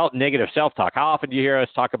of the negative self-talk. How often do you hear us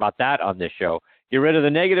talk about that on this show? Get rid of the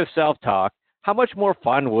negative self-talk. How much more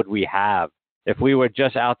fun would we have if we were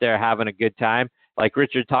just out there having a good time, like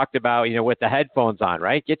Richard talked about, with the headphones on,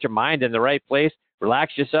 right? Get your mind in the right place,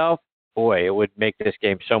 relax yourself. Boy, it would make this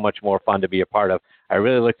game so much more fun to be a part of. I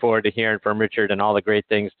really look forward to hearing from Richard and all the great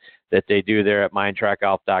things that they do there at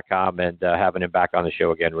mindtrackgolf.com and having him back on the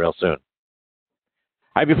show again real soon.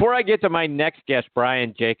 All right, before I get to my next guest,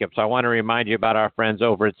 Brian Jacobs, I want to remind you about our friends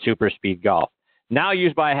over at Super Speed Golf. Now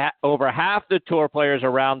used by over half the tour players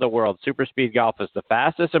around the world, Super Speed Golf is the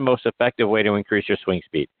fastest and most effective way to increase your swing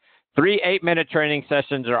speed. 3 8-minute training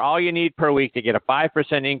sessions are all you need per week to get a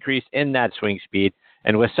 5% increase in that swing speed.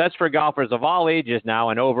 And with sets for golfers of all ages now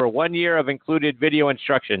and over 1 year of included video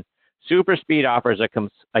instruction, Super Speed offers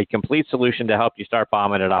a complete solution to help you start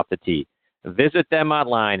bombing it off the tee. Visit them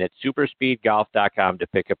online at superspeedgolf.com to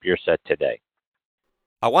pick up your set today.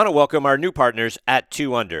 I want to welcome our new partners at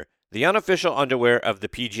 2 Under. The unofficial underwear of the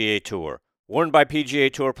PGA Tour, worn by PGA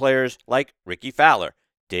Tour players like Ricky Fowler,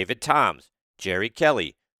 David Toms, Jerry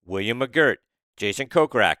Kelly, William McGirt, Jason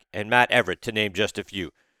Kokrak, and Matt Everett, to name just a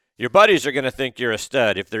few. Your buddies are going to think you're a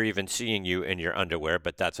stud if they're even seeing you in your underwear,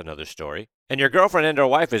 but that's another story. And your girlfriend and or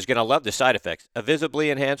wife is going to love the side effects, a visibly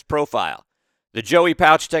enhanced profile. The Joey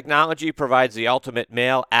Pouch technology provides the ultimate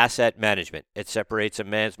male asset management. It separates a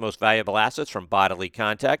man's most valuable assets from bodily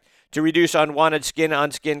contact to reduce unwanted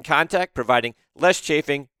skin-on-skin contact, providing less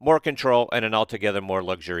chafing, more control, and an altogether more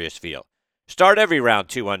luxurious feel. Start every round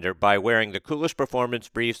 2 under by wearing the coolest performance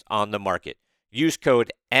briefs on the market. Use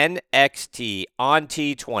code NXT on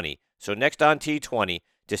T20, so next on T20,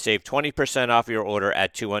 to save 20% off your order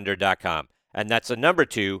at 2under.com. And that's the number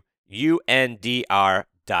 2, UNDR.com.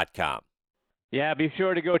 Yeah, be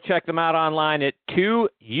sure to go check them out online at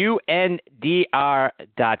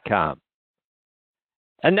 2UNDR.com.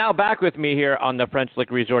 And now back with me here on the French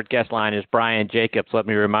Lick Resort guest line is Brian Jacobs. Let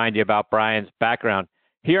me remind you about Brian's background.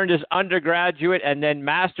 He earned his undergraduate and then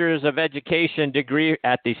Master's of Education degree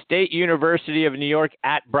at the State University of New York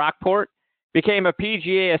at Brockport, became a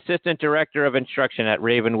PGA Assistant Director of Instruction at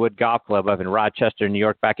Ravenwood Golf Club up in Rochester, New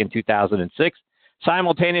York back in 2006,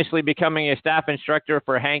 simultaneously becoming a staff instructor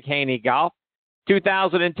for Hank Haney Golf.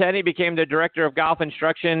 2010, he became the Director of Golf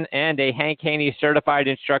Instruction and a Hank Haney Certified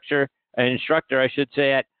Instructor, at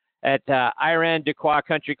Iran Dequois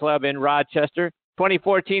Country Club in Rochester.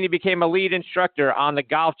 2014, he became a lead instructor on the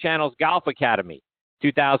Golf Channel's Golf Academy.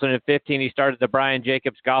 2015, he started the Brian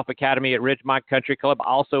Jacobs Golf Academy at Ridgemont Country Club,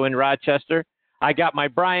 also in Rochester. I got my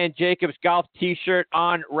Brian Jacobs golf T-shirt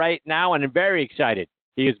on right now, and I'm very excited.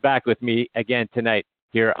 He is back with me again tonight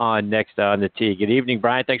here on Next on the Tee. Good evening,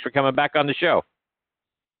 Brian. Thanks for coming back on the show.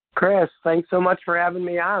 Chris, thanks so much for having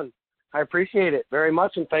me on. I appreciate it very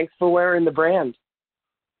much, and thanks for wearing the brand.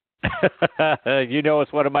 You know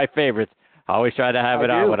it's one of my favorites. I always try to have it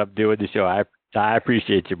on when I'm doing the show. I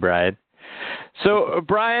appreciate you, Brian. So,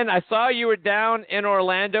 Brian, I saw you were down in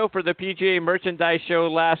Orlando for the PGA Merchandise Show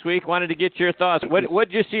last week. Wanted to get your thoughts. What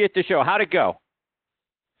did you see at the show? How'd it go?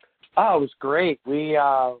 Oh, it was great.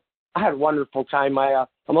 I had a wonderful time. I'm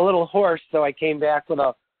a little hoarse, so I came back with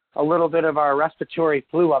a little bit of our respiratory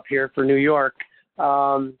flu up here for New York.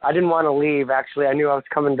 I didn't want to leave, actually. I knew I was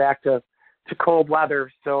coming back to cold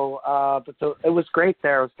weather. So it was great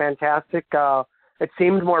there. It was fantastic. It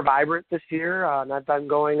seemed more vibrant this year. And I've been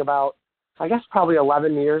going about, I guess, probably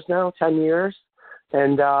 11 years now, 10 years.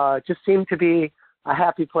 And it just seemed to be a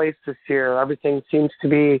happy place this year. Everything seems to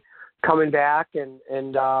be coming back. And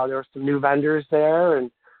there were some new vendors there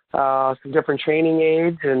and some different training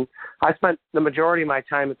aids. And I spent the majority of my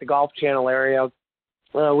time at the Golf Channel area.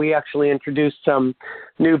 We actually introduced some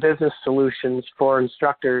new business solutions for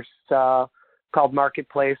instructors called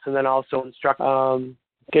Marketplace, and then also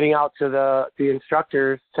getting out to the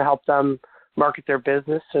instructors to help them market their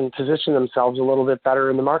business and position themselves a little bit better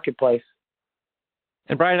in the marketplace.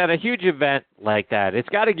 And Brian, at a huge event like that, it's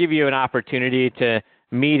got to give you an opportunity to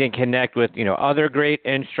meet and connect with, other great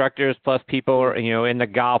instructors, plus people, in the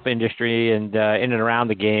golf industry and in and around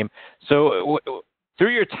the game. So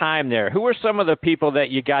through your time there, who were some of the people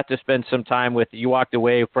that you got to spend some time with, you walked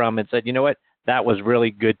away from and said, you know what, that was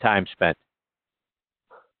really good time spent?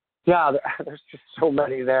 Yeah, there's just so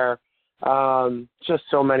many there. Just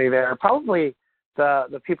so many there. Probably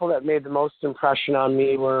the people that made the most impression on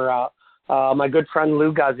me were my good friend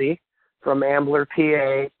Lou Guzzi from Ambler,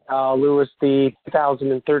 PA. Lou was the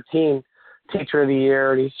 2013 Teacher of the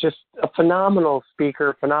Year, and he's just a phenomenal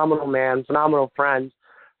speaker, phenomenal man, phenomenal friend.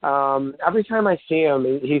 Every time I see him,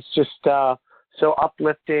 he's just so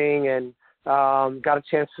uplifting, and got a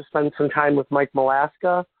chance to spend some time with Mike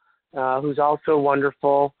Malaska, who's also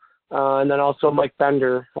wonderful. And then also Mike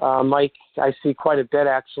Bender. Mike, I see quite a bit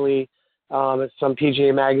actually at some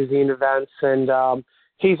PGA Magazine events, and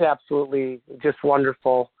he's absolutely just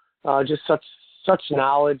wonderful. Just such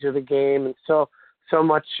knowledge of the game, and so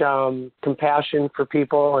much compassion for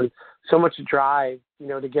people, and so much drive,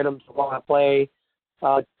 to get them to want to play.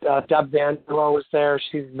 Deb Vandelo was there.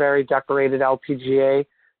 She's very decorated LPGA,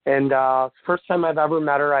 and first time I've ever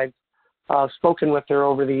met her. I've spoken with her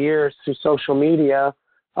over the years through social media.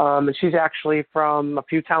 And she's actually from a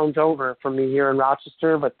few towns over from me here in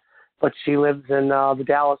Rochester, but she lives in the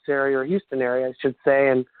Dallas area, or Houston area, I should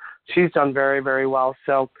say, and she's done very, very well.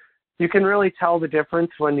 So you can really tell the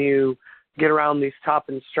difference when you get around these top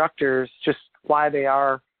instructors, just why they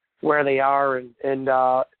are where they are, and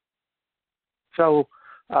so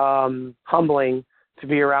humbling to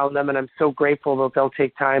be around them. And I'm so grateful that they'll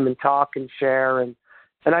take time and talk and share. And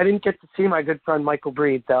I didn't get to see my good friend Michael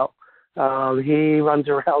Breed, though. He runs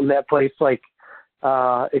around that place like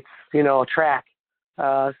it's a track.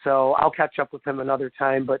 So I'll catch up with him another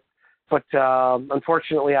time. But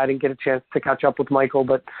unfortunately, I didn't get a chance to catch up with Michael.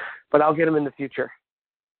 But I'll get him in the future.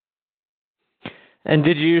 And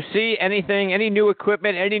did you see anything, any new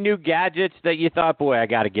equipment, any new gadgets that you thought, boy, I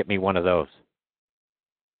got to get me one of those?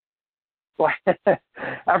 Well,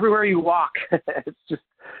 everywhere you walk, it's just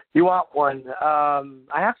you want one. I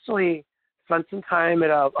actually spent some time at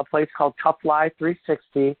a place called Tough Lie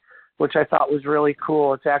 360, which I thought was really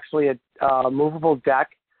cool. It's actually a movable deck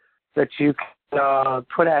that you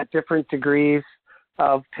put at different degrees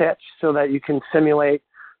of pitch so that you can simulate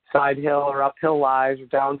side hill or uphill lies or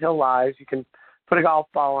downhill lies. You can put a golf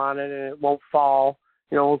ball on it and it won't fall,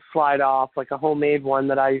 it won't slide off, like a homemade one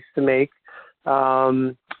that I used to make.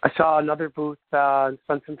 I saw another booth and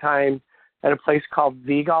spent some time at a place called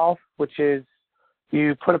V-Golf, which is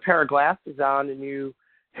you put a pair of glasses on and you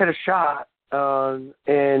hit a shot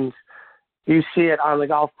and you see it on the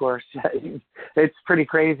golf course. It's pretty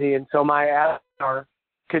crazy. And so my avatar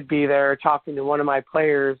could be there talking to one of my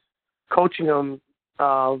players, coaching them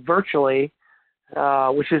virtually,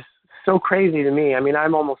 which is so crazy to me. I mean,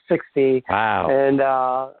 I'm almost 60. Wow.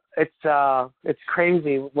 And it's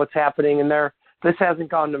crazy what's happening. And this hasn't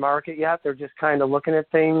gone to market yet. They're just kind of looking at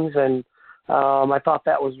things. And I thought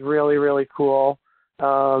that was really, really cool.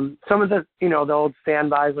 Some of the, the old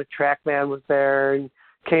standbys like TrackMan was there and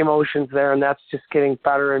K-Motion's there, and that's just getting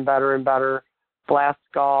better and better and better. Blast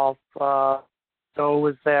Golf,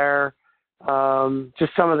 was there.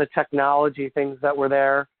 Just some of the technology things that were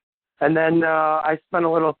there. And then I spent a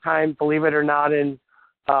little time, believe it or not, in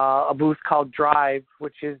a booth called Drive,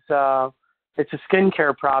 which is it's a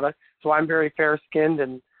skincare product. So I'm very fair-skinned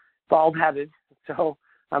and bald-headed, so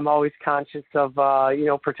I'm always conscious of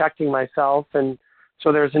protecting myself. And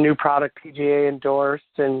so there's a new product PGA endorsed,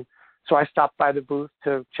 and so I stopped by the booth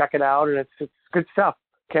to check it out, and it's good stuff.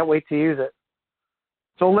 Can't wait to use it.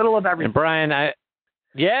 So a little of everything. And Brian,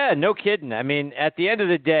 yeah, no kidding. I mean, at the end of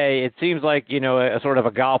the day, it seems like, a sort of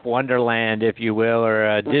a golf wonderland, if you will,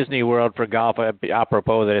 or a Disney World for golf,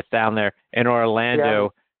 apropos that it's down there in Orlando.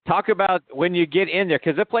 Yeah. Talk about when you get in there,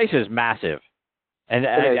 because the place is massive. And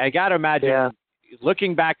I got to imagine,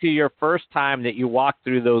 looking back to your first time that you walked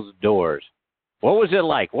through those doors, what was it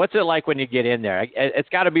like? What's it like when you get in there? It's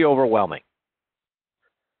got to be overwhelming.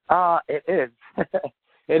 It is.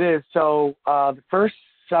 It is. So the first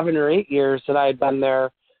 7 or 8 years that I had been there,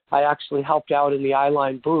 I actually helped out in the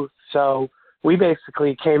eyeline booth. So we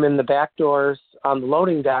basically came in the back doors on the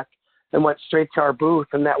loading deck and went straight to our booth,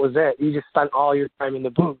 and that was it. You just spent all your time in the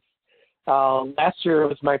booth. Last year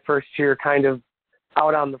was my first year kind of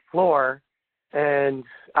out on the floor, and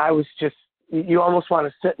I was just, you almost want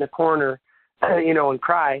to sit in a corner, and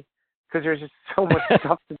cry, because there's just so much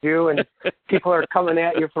stuff to do, and people are coming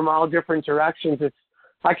at you from all different directions.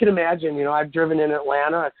 I can imagine, I've driven in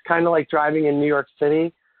Atlanta. It's kind of like driving in New York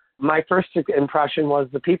City. My first impression was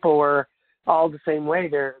the people were all the same way.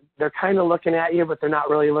 They're kind of looking at you, but they're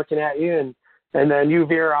not really looking at you. And then you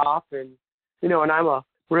veer off, and and I'm a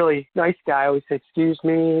really nice guy. I always say, excuse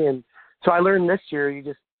me. And so I learned this year,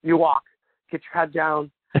 you walk, get your head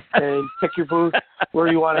down and pick your booth where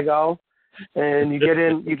you want to go. And you get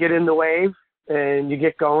in the wave and you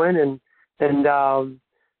get going, and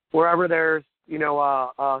wherever there's,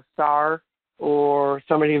 a star or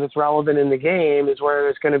somebody that's relevant in the game is where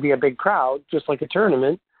there's going to be a big crowd, just like a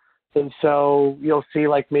tournament. And so you'll see,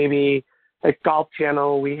 like, maybe at Golf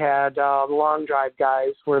Channel, we had the long drive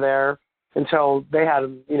guys were there. And so they had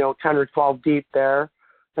them, 10 or 12 deep there.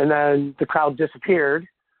 And then the crowd disappeared.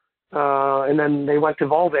 And then they went to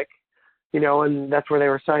Volvic, and that's where they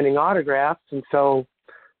were signing autographs. And so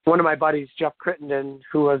one of my buddies, Jeff Crittenden,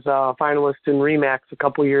 who was a finalist in Remax a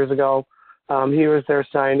couple years ago, he was there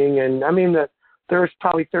signing. And, I mean, there was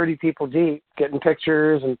probably 30 people deep getting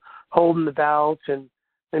pictures and holding the belts.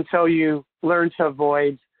 And so you learn to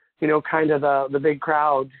avoid, kind of the big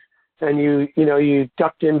crowds. And you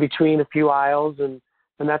ducked in between a few aisles, and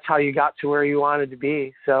that's how you got to where you wanted to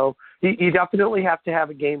be. So you definitely have to have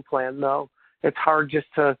a game plan, though. It's hard just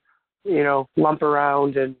to, lump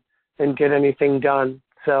around and get anything done.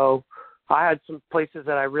 So I had some places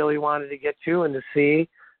that I really wanted to get to and to see.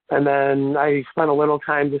 And then I spent a little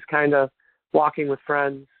time just kind of walking with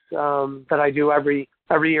friends that I do every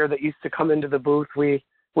year that used to come into the booth. We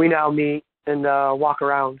now meet and walk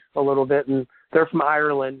around a little bit, and they're from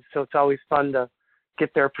Ireland, so it's always fun to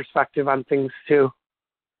get their perspective on things too.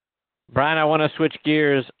 Brian, I want to switch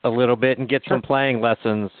gears a little bit and get some playing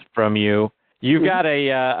lessons from you. You've got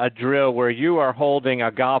a drill where you are holding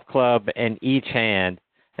a golf club in each hand,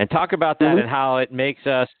 and talk about that and how it makes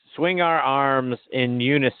us swing our arms in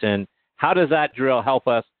unison. How does that drill help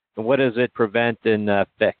us, and what does it prevent and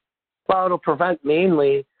fix? Well, it'll prevent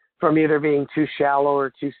mainly from either being too shallow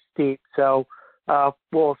or too steep. So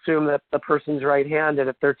we'll assume that the person's right-handed.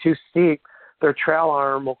 If they're too steep, their trail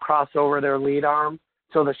arm will cross over their lead arm,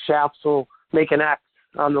 so the shafts will make an X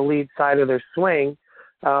on the lead side of their swing,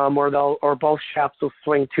 or both shafts will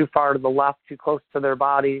swing too far to the left, too close to their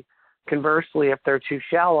body. Conversely, if they're too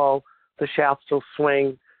shallow, the shafts will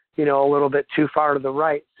swing, a little bit too far to the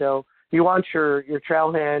right. So you want your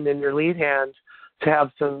trail hand and your lead hand to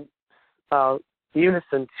have some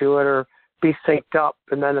unison to it or be synced up.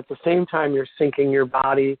 And then at the same time, you're syncing your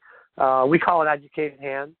body. We call it educated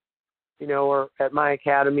hands, or at my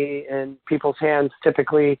academy, and people's hands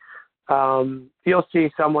typically, you'll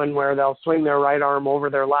see someone where they'll swing their right arm over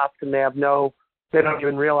their left and they don't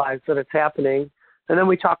even realize that it's happening. And then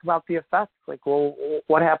we talk about the effects, like, well,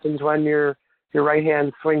 what happens when your right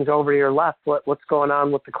hand swings over to your left? What's going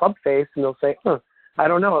on with the club face? And they'll say, I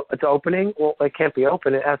don't know. It's opening. Well, it can't be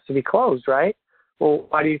open. It has to be closed, right? Well,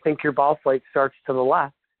 why do you think your ball flight starts to the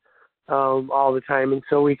left all the time? And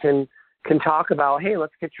so we can talk about, hey,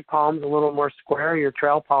 let's get your palms a little more square, your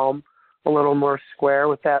trail palm a little more square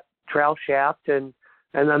with that trail shaft, and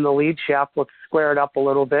then the lead shaft, let's square it up a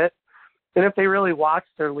little bit. And if they really watch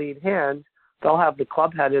their lead hand, they'll have the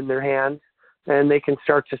club head in their hand, and they can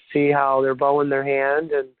start to see how they're bowing their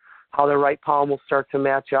hand and how their right palm will start to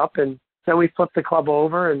match up. And then we flip the club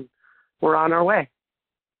over, and we're on our way.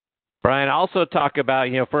 Brian, also talk about,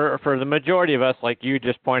 for the majority of us, like you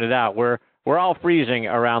just pointed out, we're all freezing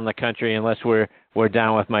around the country unless we're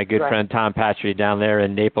down with my good friend Tom Patri down there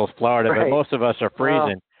in Naples, Florida. But most of us are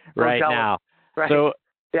freezing right now. Right. So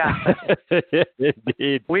yeah,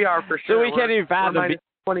 indeed, we are for sure. So we can't even fathom.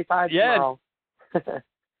 -25 tomorrow.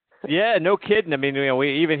 Yeah, no kidding. I mean,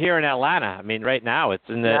 we even here in Atlanta. I mean, right now it's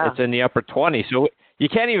in the upper 20s. So you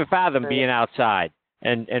can't even fathom being outside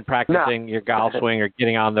and practicing your golf swing or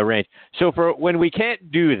getting on the range. So for when we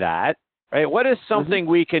can't do that, right? What is something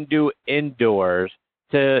we can do indoors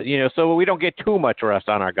to, so we don't get too much rust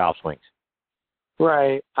on our golf swings?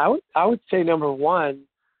 Right. I would say number one,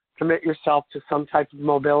 commit yourself to some type of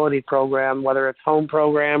mobility program, whether it's home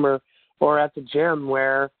program or at the gym,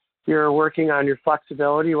 where you're working on your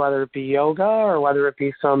flexibility, whether it be yoga or whether it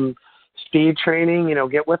be some speed training.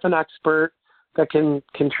 Get with an expert that can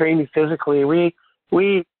train you physically.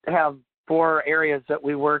 We have 4 areas that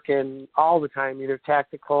we work in all the time, either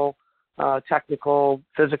tactical, technical,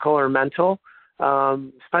 physical, or mental.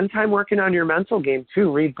 Spend time working on your mental game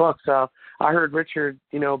too. Read books. I heard Richard,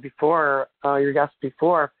 before, your guest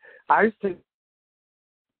before. I just think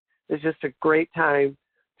it's just a great time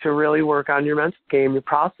to really work on your mental game, your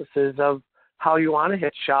processes of how you want to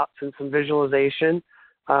hit shots and some visualization,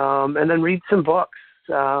 and then read some books.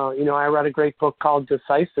 I read a great book called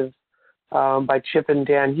Decisive by Chip and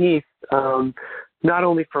Dan Heath, not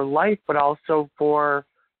only for life, but also for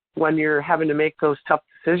when you're having to make those tough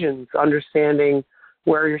decisions, understanding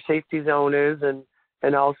where your safety zone is,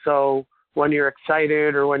 and also when you're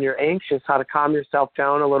excited or when you're anxious, how to calm yourself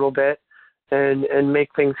down a little bit and make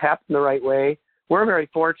things happen the right way. We're very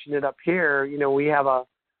fortunate up here. We have a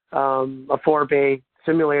 4-bay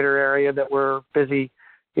simulator area that we're busy,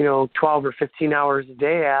 12 or 15 hours a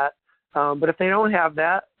day at. But if they don't have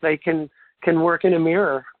that, they can work in a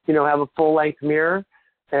mirror, have a full-length mirror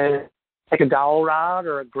and take a dowel rod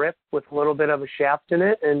or a grip with a little bit of a shaft in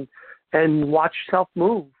it and watch yourself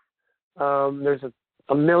move. There's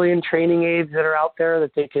a million training aids that are out there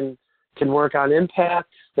that they can work on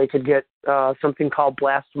impact. They could get something called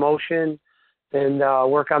blast motion and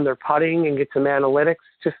work on their putting and get some analytics.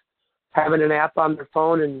 Just having an app on their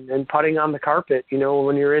phone and putting on the carpet,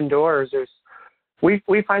 when you're indoors, we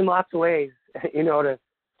find lots of ways,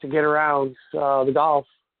 to get around the golf,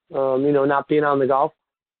 not being on the golf.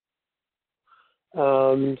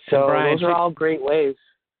 So Brian, those are all great ways.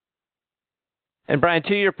 And Brian,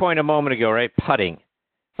 to your point a moment ago, right, putting.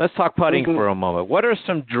 Let's talk putting for a moment. What are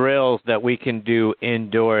some drills that we can do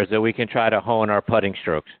indoors that we can try to hone our putting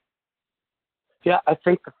strokes? Yeah, I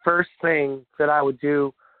think the first thing that I would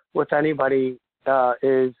do with anybody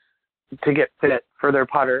is to get fit for their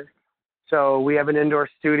putter. So we have an indoor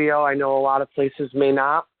studio. I know a lot of places may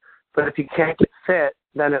not, but if you can't get fit,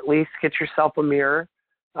 then at least get yourself a mirror.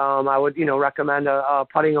 I would, recommend a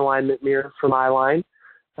putting alignment mirror for my line.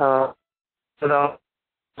 And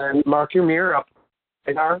mark your mirror up,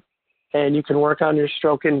 and you can work on your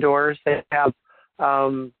stroke indoors. They have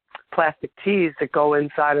plastic tees that go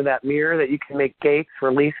inside of that mirror that you can make gates,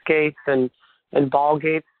 release gates, and ball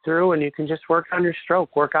gates through, and you can just work on your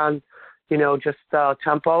stroke, work on, just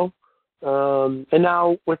tempo. And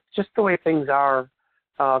now with just the way things are,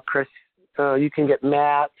 Chris, you can get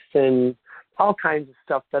mats and all kinds of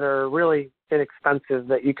stuff that are really inexpensive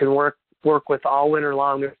that you can work with all winter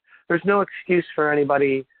long. There's no excuse for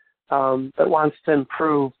anybody that wants to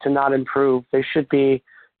improve to not improve. They should be,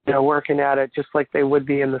 working at it just like they would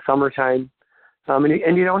be in the summertime.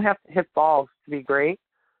 And you don't have to hit balls to be great,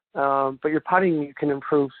 but your putting you can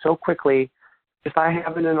improve so quickly just by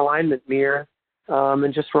having an alignment mirror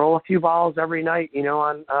and just roll a few balls every night,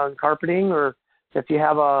 on carpeting, or if you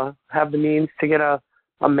have the means to get a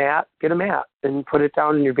a mat, get a mat and put it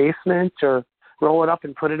down in your basement or roll it up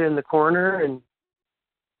and put it in the corner and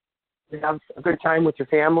have a good time with your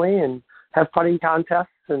family and have putting contests.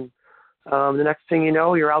 And the next thing you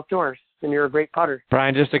know, you're outdoors and you're a great putter.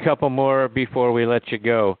 Brian, just a couple more before we let you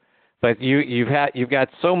go. But you've got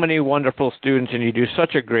so many wonderful students and you do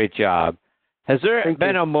such a great job. Has there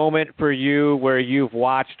been a moment for you where you've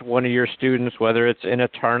watched one of your students, whether it's in a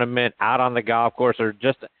tournament, out on the golf course, or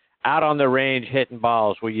just out on the range hitting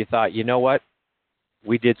balls, where you thought, you know what,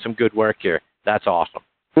 we did some good work here? That's awesome.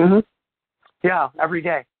 Mm-hmm. Yeah, every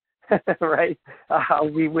day, right?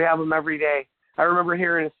 We have them every day. I remember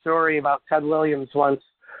hearing a story about Ted Williams once,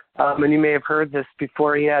 and you may have heard this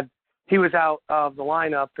before. He was out of the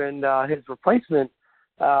lineup, and his replacement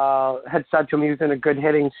had said to him he was in a good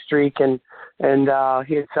hitting streak, and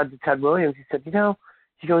he had said to Ted Williams, he said,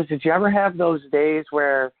 he goes, did you ever have those days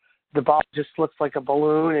where the ball just looks like a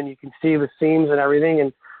balloon and you can see the seams and everything?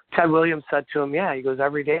 And Ted Williams said to him, yeah, he goes,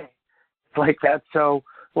 every day. It's like that. So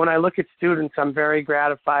when I look at students, I'm very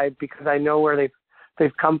gratified because I know where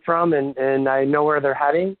they've come from and I know where they're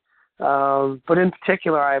heading. But in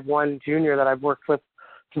particular, I have one junior that I've worked with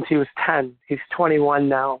since he was 10. He's 21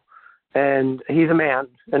 now, and he's a man.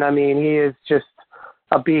 And I mean, he is just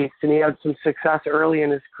a beast. And he had some success early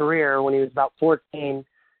in his career. When he was about 14,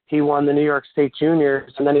 he won the New York State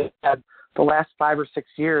Juniors, and then he had the last 5 or 6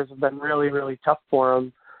 years have been really, really tough for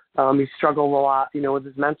him. He struggled a lot, with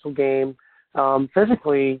his mental game.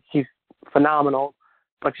 Physically, he's phenomenal,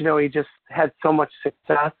 but he just had so much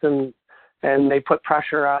success, and they put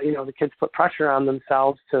pressure on, the kids put pressure on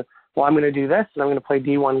themselves to, well, I'm going to do this, and I'm going to play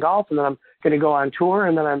D1 golf, and then I'm going to go on tour,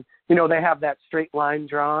 and then I'm, they have that straight line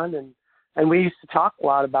drawn, and we used to talk a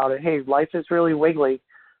lot about it. Hey, life is really wiggly.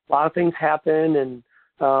 A lot of things happen, and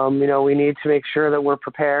we need to make sure that we're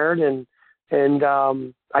prepared, and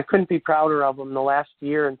I couldn't be prouder of him. The last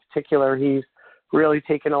year in particular, he's really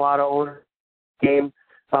taken a lot of ownership of the game.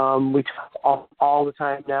 We talk all the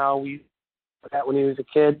time now. We did that when he was a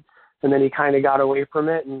kid, and then he kind of got away from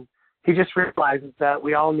it, and he just realizes that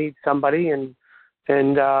we all need somebody, and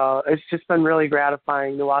it's just been really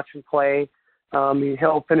gratifying to watch him play.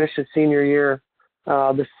 He'll finish his senior year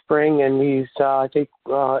this spring, and he's I think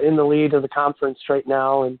in the lead of the conference right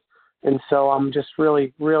now, and so I'm just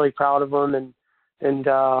really, really proud of him, and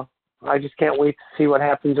I just can't wait to see what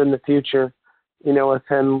happens in the future, with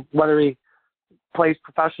him, whether he plays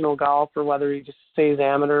professional golf or whether he just stays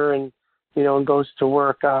amateur and goes to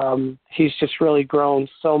work. He's just really grown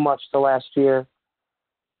so much the last year.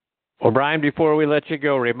 Well, Brian, before we let you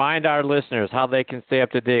go, remind our listeners how they can stay up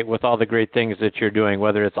to date with all the great things that you're doing,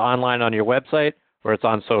 whether it's online on your website or it's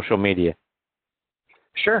on social media.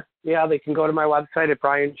 Sure. Yeah, they can go to my website at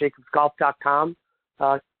brianjacobsgolf.com,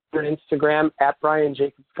 on Instagram at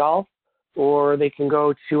brianjacobsgolf, or they can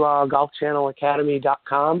go to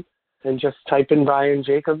golfchannelacademy.com and just type in Brian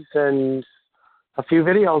Jacobs, and a few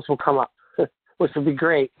videos will come up, which would be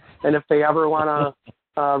great. And if they ever want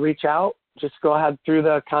to reach out, just go ahead through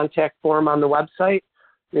the contact form on the website,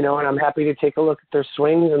 and I'm happy to take a look at their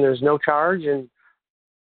swings, and there's no charge, and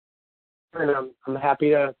I'm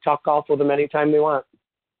happy to talk golf with them anytime they want.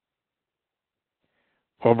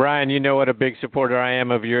 Well, Brian, you know what a big supporter I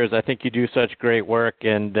am of yours. I think you do such great work,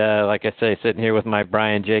 and like I say, sitting here with my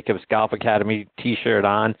Brian Jacobs Golf Academy T-shirt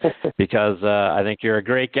on because I think you're a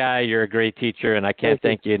great guy, you're a great teacher, and I can't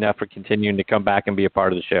thank you enough for continuing to come back and be a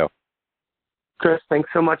part of the show. Chris,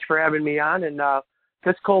 thanks so much for having me on, and if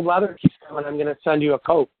this cold weather keeps coming, I'm going to send you a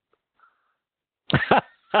coat.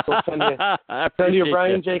 We'll send you a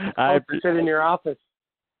Brian Jacobs coat to sit in your office.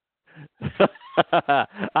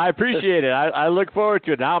 I appreciate it. I look forward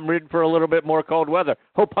to it. Now I'm rooting for a little bit more cold weather.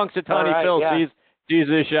 Hope Punxsutawney Phil sees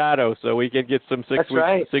his shadow so we can get some 6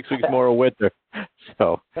 weeks more of winter.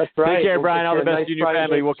 So that's right. Take care, Brian. All the best to your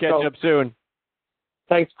family. We'll catch up soon.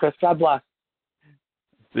 Thanks, Chris. God bless.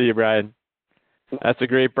 See you, Brian. That's a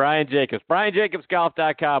great Brian Jacobs.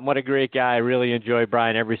 BrianJacobsGolf.com. What a great guy. I really enjoy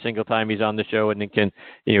Brian every single time he's on the show and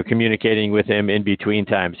communicating with him in between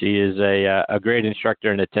times. He is a great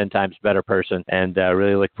instructor and a 10 times better person, and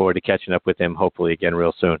really look forward to catching up with him hopefully again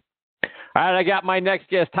real soon. All right, I got my next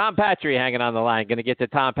guest, Tom Patri, hanging on the line. Going to get to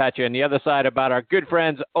Tom Patri on the other side about our good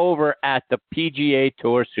friends over at the PGA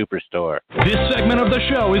Tour Superstore. This segment of the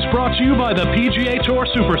show is brought to you by the PGA Tour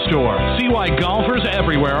Superstore. See why golfers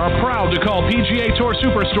everywhere are proud to call PGA Tour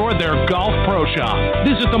Superstore their golf pro shop.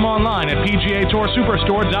 Visit them online at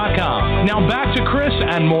PGATourSuperstore.com. Now back to Chris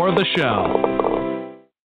and more of the show.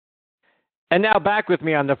 And now back with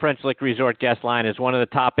me on the French Lick Resort guest line is one of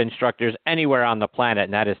the top instructors anywhere on the planet,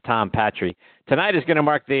 and that is Tom Patri. Tonight is going to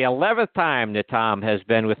mark the 11th time that Tom has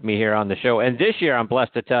been with me here on the show. And this year, I'm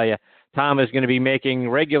blessed to tell you, Tom is going to be making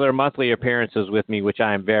regular monthly appearances with me, which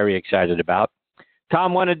I am very excited about.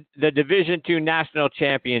 Tom won the Division II National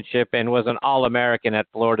Championship and was an All-American at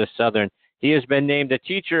Florida Southern. He has been named a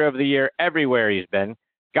Teacher of the Year everywhere he's been.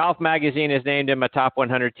 Golf Magazine has named him a Top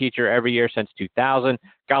 100 teacher every year since 2000.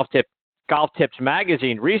 Golf Tips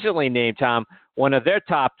Magazine recently named Tom one of their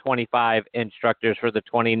top 25 instructors for the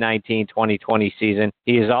 2019-2020 season.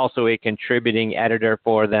 He is also a contributing editor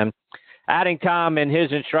for them. Adding Tom and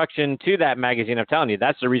his instruction to that magazine, I'm telling you,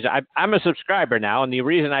 that's the reason. I'm a subscriber now, and the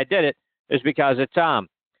reason I did it is because of Tom.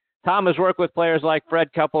 Tom has worked with players like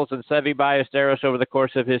Fred Couples and Seve Ballesteros over the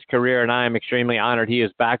course of his career, and I am extremely honored he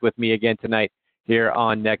is back with me again tonight here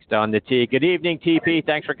on Next on the Tee. Good evening, TP.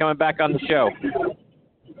 Thanks for coming back on the show.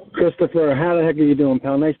 Christopher, how the heck are you doing,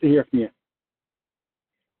 pal? Nice to hear from you.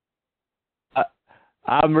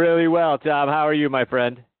 I'm really well, Tom. How are you, my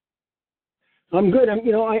friend? I'm good.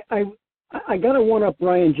 I got to one-up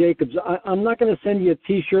Brian Jacobs. I'm not going to send you a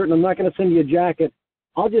T-shirt, and I'm not going to send you a jacket.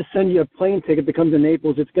 I'll just send you a plane ticket to come to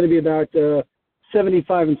Naples. It's going to be about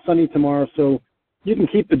 75 and sunny tomorrow, so you can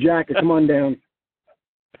keep the jacket. Come on down.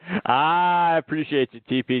 I appreciate you,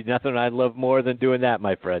 TP. Nothing I'd love more than doing that,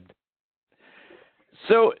 my friend.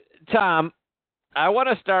 So, Tom, I want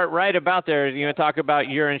to start right about there. You're going to talk about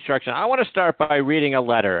your instruction. I want to start by reading a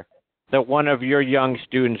letter that one of your young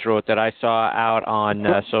students wrote that I saw out on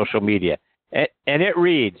social media. And it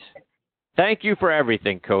reads, "Thank you for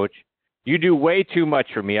everything, Coach. You do way too much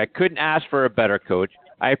for me. I couldn't ask for a better coach.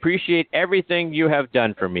 I appreciate everything you have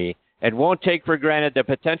done for me and won't take for granted the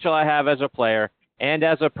potential I have as a player and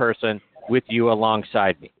as a person with you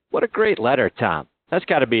alongside me." What a great letter, Tom. That's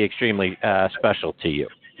got to be extremely special to you.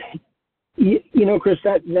 You know, Chris,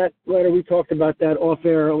 that letter, we talked about that off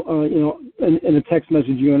air, in a text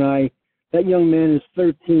message, you and I. That young man is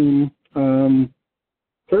 13.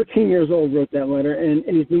 13 years old, wrote that letter, and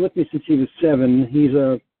he's been with me since he was 7. He's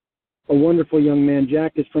a wonderful young man.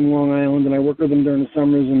 Jack is from Long Island, and I work with him during the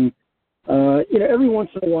summers. And, every once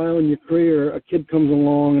in a while in your career, a kid comes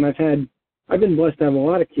along, and I've been blessed to have a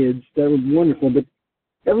lot of kids that were wonderful, but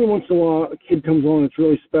every once in a while a kid comes along that's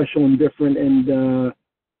really special and different and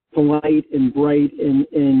polite and bright and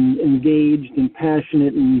engaged and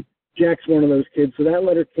passionate, and Jack's one of those kids. So that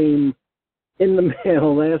letter came in the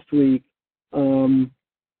mail last week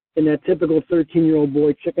in that typical 13-year-old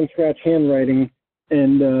boy chicken scratch handwriting,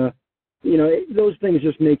 and those things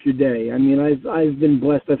just make your day. I mean, I've been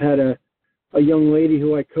blessed. I've had a young lady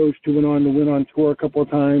who I coached who went on to win on tour a couple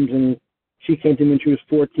of times, and she came to me when she was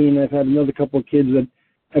 14. I've had another couple of kids that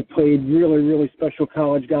have played really, really special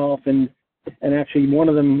college golf, and actually one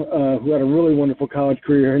of them who had a really wonderful college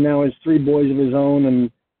career now has 3 boys of his own,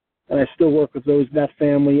 and I still work with that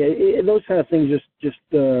family. Those kind of things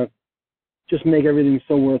just make everything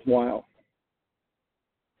so worthwhile.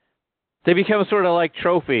 They become sort of like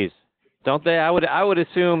trophies, don't they? I would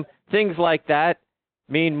assume things like that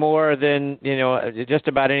mean more than just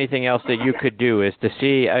about anything else that you could do, is to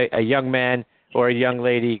see a young man or a young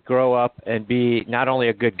lady grow up and be not only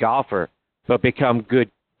a good golfer, but become good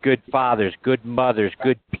fathers, good mothers,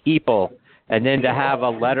 good people. And then to have a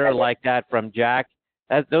letter like that from Jack,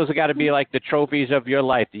 those have got to be like the trophies of your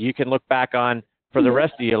life that you can look back on for the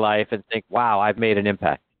rest of your life and think, wow, I've made an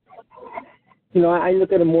impact. I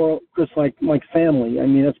look at it more just like family. I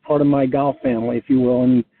mean, that's part of my golf family, if you will.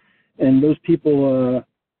 And those people,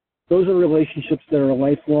 those are relationships that are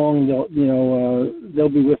lifelong. They'll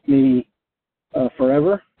be with me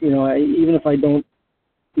forever. Even if I don't,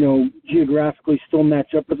 geographically still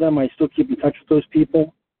match up with them, I still keep in touch with those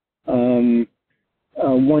people. One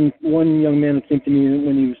young man that came to me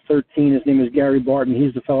when he was 13, his name is Gary Barton.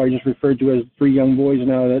 He's the fellow I just referred to as 3 young boys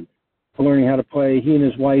now that are learning how to play. He and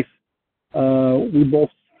his wife, we both,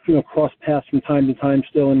 cross paths from time to time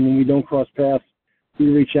still, and when we don't cross paths, we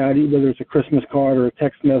reach out, whether it's a Christmas card or a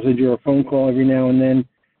text message or a phone call every now and then.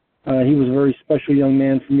 He was a very special young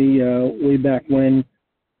man for me way back when.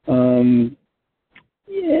 And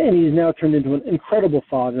he's now turned into an incredible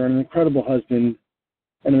father and an incredible husband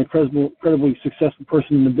and an incredibly successful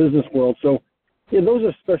person in the business world. So, those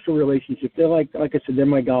are special relationships. They're like I said, they're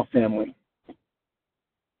my golf family.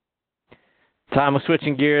 Tom,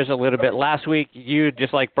 switching gears a little bit. Last week, you,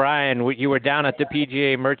 just like Brian, you were down at the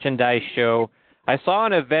PGA Merchandise Show. I saw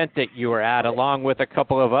an event that you were at along with a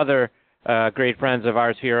couple of other great friends of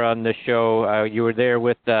ours here on the show. You were there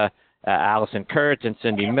with Allison Kurtz and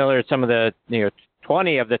Cindy Miller, some of the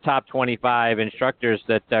 20 of the top 25 instructors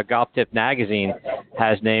that Golf Tip Magazine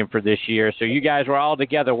has named for this year. So you guys were all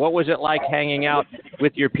together. What was it like hanging out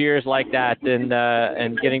with your peers like that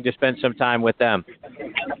and getting to spend some time with them?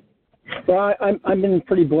 Well, I've been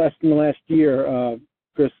pretty blessed in the last year,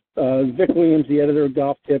 Chris. Vic Williams, the editor of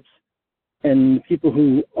Golf Tips, and people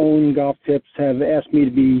who own Golf Tips have asked me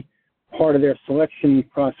to be part of their selection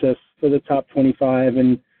process for the top 25.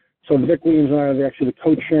 And so Vic Williams and I are actually the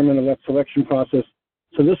co-chairman of that selection process.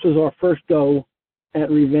 So this was our first go at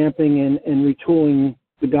revamping and retooling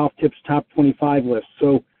the Golf Tips top 25 list.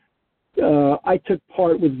 So I took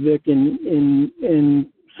part with Vic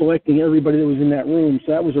in selecting everybody that was in that room.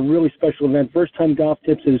 So that was a really special event. First time Golf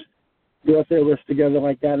Tips has brought their list together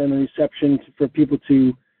like that in a reception for people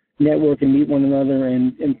to network and meet one another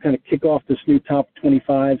and kind of kick off this new top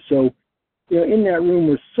 25. So, in that room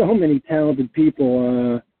were so many talented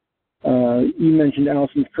people. You mentioned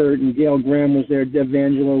Allison Kurt and Gail Graham was there. Deb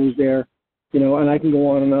Vangelo was there. And I can go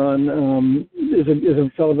on and on. There's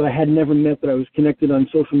a fellow that I had never met that I was connected on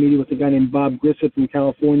social media with, a guy named Bob Grissett from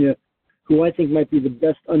California, who I think might be the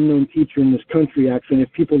best unknown teacher in this country, actually. And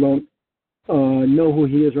if people don't know who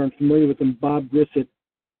he is or aren't familiar with him, Bob Grissett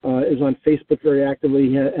is on Facebook very actively.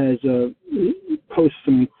 He has posts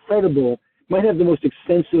some incredible, might have the most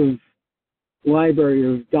extensive library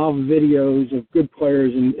of golf videos of good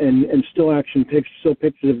players and still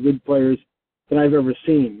pictures of good players that I've ever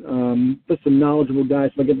seen. Just a knowledgeable guy,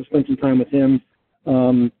 so I get to spend some time with him.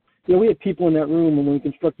 We had people in that room when we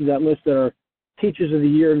constructed that list that are Teachers of the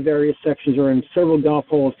Year in various sections, or in several Golf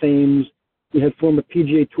Hall of Fames. We had former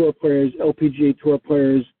PGA Tour players, LPGA Tour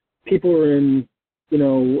players. People were in,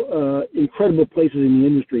 incredible places in the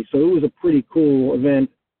industry. So it was a pretty cool event.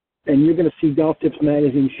 And you're going to see Golf Tips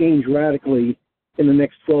magazine change radically in the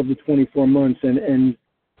next 12 to 24 months. And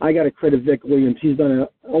I got to credit Vic Williams. He's done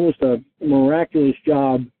almost a miraculous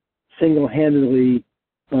job single-handedly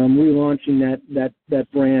relaunching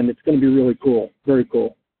that brand. It's going to be really cool, very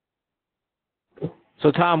cool.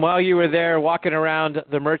 So, Tom, while you were there walking around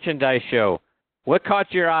the merchandise show, what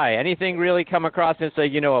caught your eye? Anything really come across and say,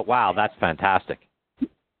 wow, that's fantastic?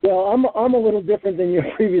 Well, I'm a little different than your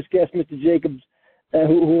previous guest, Mr. Jacobs,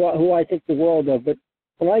 who I think the world of. But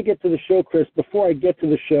when I get to the show, Chris, before I get to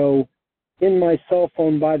the show, in my cell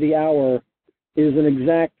phone by the hour is an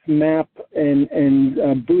exact map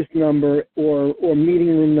and booth number or meeting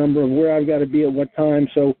room number of where I've got to be at what time.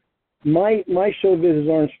 So my show visits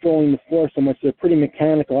aren't strolling the floor so much. They're pretty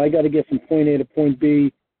mechanical. I got to get from point A to point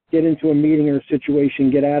B, get into a meeting or a situation,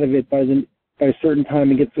 get out of it by a certain time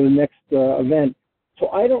and get to the next event. So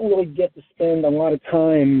I don't really get to spend a lot of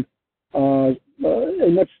time, as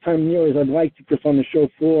much time near as I'd like to, just on the show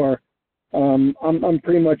floor. I'm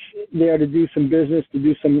pretty much there to do some business, to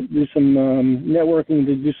do some networking,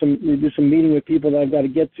 to do some meeting with people that I've got to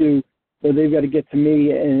get to, or they've got to get to me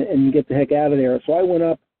and get the heck out of there. So I went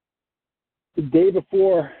up the day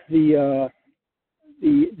before the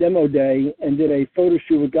demo day and did a photo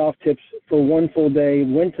shoot with Golf Tips for one full day.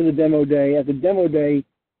 Went to the demo day. At the demo day,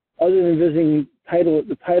 other than visiting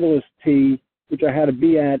the Titleist tee, which I had to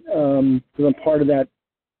be at because I'm part of that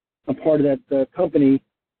company.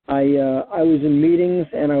 I was in meetings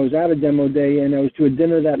and I was at a demo day and I was to a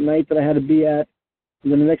dinner that night that I had to be at.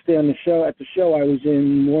 And then the next day at the show I was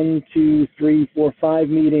in 1, 2, 3, 4, 5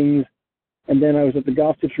 meetings, and then I was at the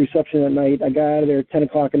Golf Tips reception that night. I got out of there at 10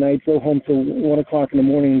 o'clock at night, drove home till 1 o'clock in the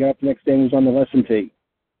morning, and got up the next day and was on the lesson tee.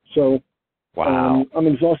 So wow, I'm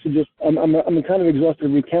exhausted. I'm kind of exhausted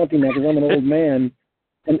recounting that because I'm an old man.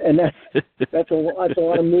 And that's a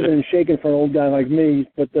lot of moving and shaking for an old guy like me.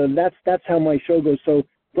 But that's how my show goes. So,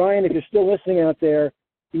 Brian, if you're still listening out there,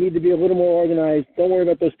 you need to be a little more organized. Don't worry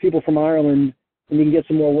about those people from Ireland, and you can get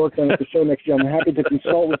some more work done at the show next year. I'm happy to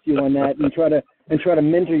consult with you on that and try to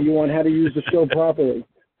mentor you on how to use the show properly.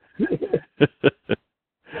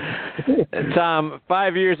 Tom,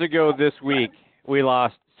 5 years ago this week, we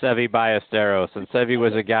lost Seve Ballesteros, and Seve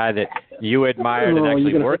was a guy that you admired and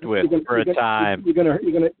actually worked with for a time. You're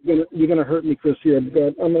gonna hurt me, Chris, here,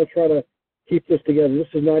 but I'm gonna try to keep this together. This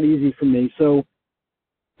is not easy for me. So,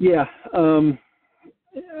 yeah,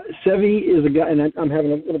 Seve is a guy, and I'm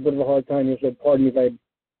having a little bit of a hard time here, so pardon me if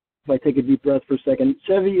I take a deep breath for a second.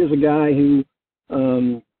 Seve is a guy who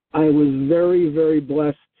I was very, very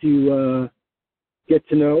blessed to get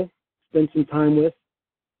to know, spend some time with.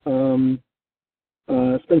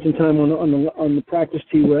 Spent some time on the practice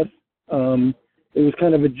tee with. It was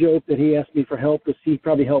kind of a joke that he asked me for help because he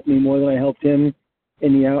probably helped me more than I helped him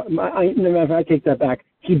in the hour. I take that back.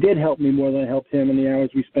 He did help me more than I helped him in the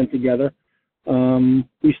hours we spent together.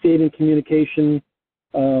 We stayed in communication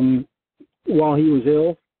while he was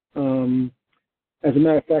ill. As a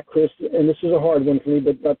matter of fact, Chris, and this is a hard one for me,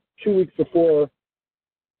 but about 2 weeks before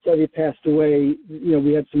Seve passed away,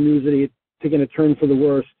 we had some news that he had taken a turn for the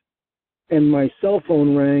worst. And my cell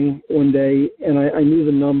phone rang one day, and I knew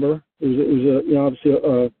the number. It was obviously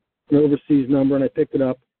an overseas number, and I picked it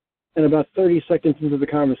up. And about 30 seconds into the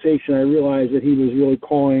conversation, I realized that he was really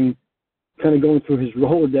calling, kind of going through his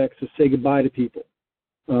Rolodex to say goodbye to people.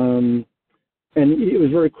 And it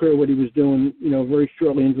was very clear what he was doing, very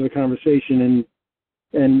shortly into the conversation.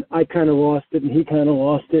 And I kind of lost it, and he kind of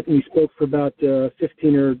lost it, and we spoke for about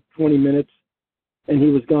 15 or 20 minutes, and he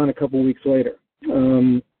was gone a couple weeks later.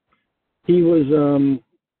 He was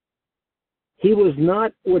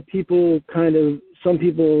not what some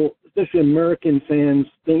people, especially American fans,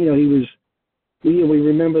 think. We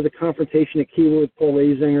remember the confrontation at Kiewel with Paul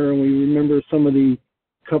Azinger, and we remember some of the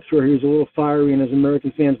cups where he was a little fiery, and as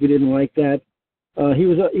American fans, we didn't like that. He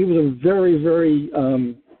was a very, very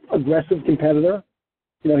aggressive competitor.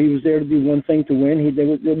 He was there to do one thing to win.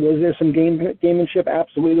 Was there some gamemanship?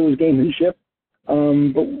 Absolutely, there was gamemanship.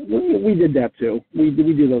 But we did that too. We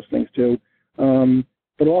do those things too.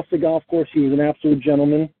 But off the golf course, he was an absolute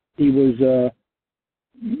gentleman. He was.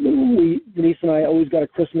 Denise and I always got a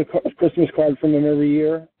Christmas card from him every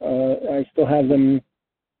year. I still have them,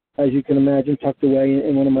 as you can imagine, tucked away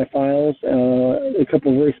in one of my files. A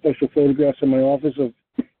couple of very special photographs in my office of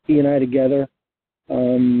he and I together.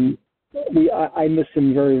 I miss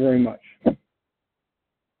him very, very much.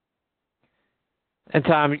 And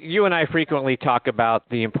Tom, you and I frequently talk about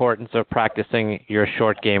the importance of practicing your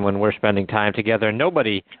short game when we're spending time together.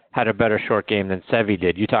 Nobody had a better short game than Seve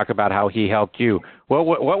did. You talk about how he helped you.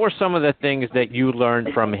 What were some of the things that you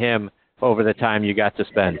learned from him over the time you got to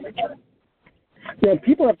spend? Yeah,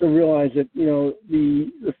 people have to realize that,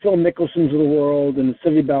 the Phil Mickelsons of the world and the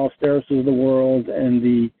Seve Ballesteros of the world and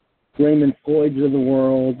the Raymond Floyds of the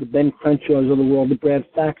world, the Ben Crenshaws of the world, the Brad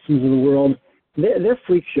Faxons of the world, they're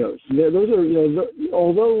freak shows. Those are,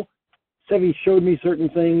 although Seve showed me certain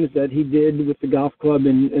things that he did with the golf club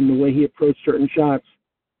and the way he approached certain shots,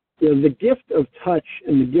 the gift of touch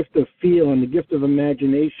and the gift of feel and the gift of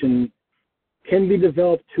imagination can be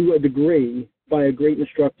developed to a degree by a great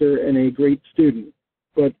instructor and a great student.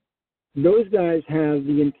 But those guys have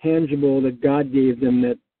the intangible that God gave them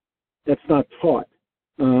that's not taught.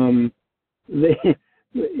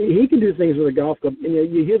 He can do things with a golf club. And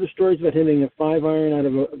you hear the stories about him hitting a 5-iron out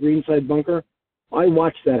of a greenside bunker. I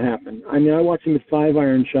watched that happen. I watched him with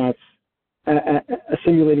 5-iron shots,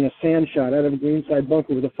 simulating a sand shot out of a greenside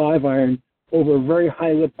bunker with a 5-iron over a very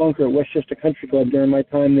high-lit bunker at Westchester Country Club during my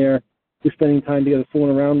time there. We were spending time together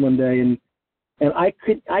fooling around one day, and I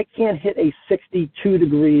can't hit a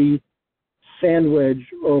 62-degree sand wedge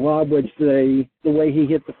or lob wedge today the way he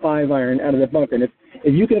hit the 5-iron out of that bunker. And if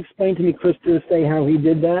you can explain to me, Chris, to this day how he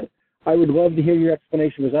did that, I would love to hear your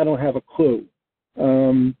explanation because I don't have a clue.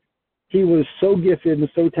 He was so gifted and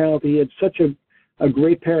so talented. He had such a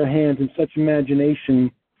great pair of hands and such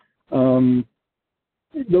imagination. Those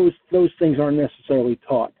things aren't necessarily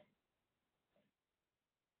taught.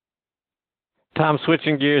 Tom,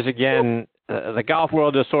 switching gears again, the golf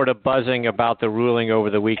world is sort of buzzing about the ruling over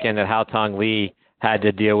the weekend that Hao Tong Lee had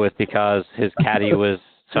to deal with because his caddy was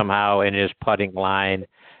somehow in his putting line.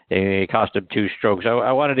 It cost him 2 strokes.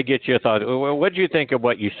 I wanted to get your thoughts. What do you think of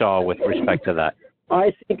what you saw with respect to that?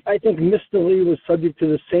 I think Mr. Lee was subject to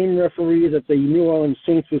the same referee that the New Orleans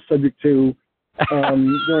Saints was subject to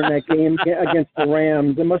during that game against the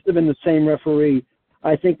Rams. It must have been the same referee.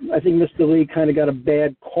 I think Mr. Lee kind of got a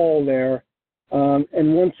bad call there.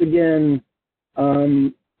 And once again,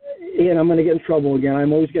 I'm going to get in trouble again.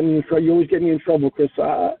 I'm always getting in trouble. You always get me in trouble, Chris.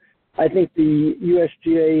 I think the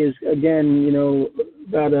USGA is, again,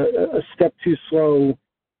 about a step too slow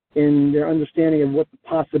in their understanding of what the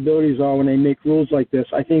possibilities are when they make rules like this.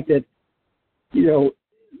 I think that,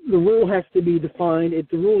 the rule has to be defined.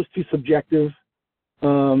 The rule is too subjective.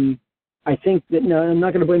 I think that, now, I'm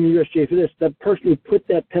not going to blame the USGA for this. That person who put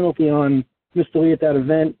that penalty on Mr. Lee at that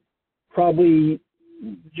event probably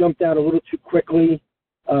jumped out a little too quickly.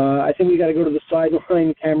 I think we got to go to the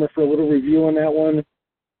sideline camera for a little review on that one.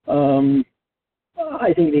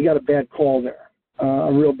 I think he got a bad call there,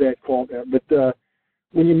 a real bad call there. But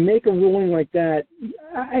when you make a ruling like that,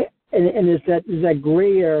 and there's that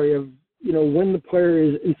gray area of when the player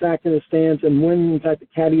is in fact in the stance and when in fact the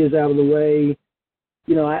caddy is out of the way.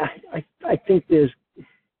 I think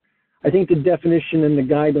the definition and the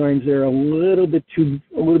guidelines there are a little bit too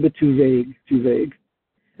vague.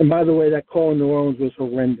 And by the way, that call in New Orleans was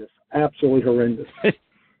horrendous, absolutely horrendous.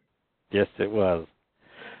 Yes, it was.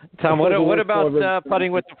 Tom, what about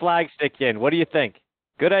putting with the flagstick in? What do you think?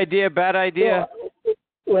 Good idea, bad idea?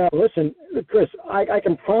 Well, listen, Chris, I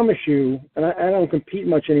can promise you, and I don't compete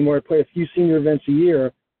much anymore. I play a few senior events a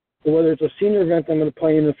year. whether it's a senior event I'm going to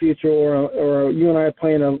play in the future or you and I are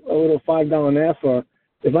playing a little $5 Nassau,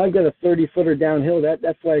 if I've got a 30-footer downhill,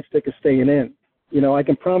 that flag stick is staying in. I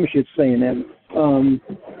can promise you it's staying in.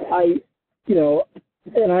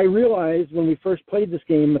 And I realized when we first played this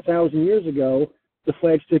game 1,000 years ago, the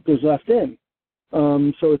flag stick was left in.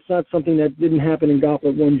 So it's not something that didn't happen in golf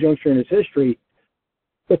at one juncture in its history.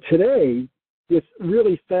 But today, with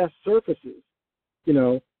really fast surfaces,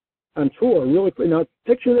 on tour, really quick. Now,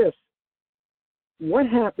 picture this. What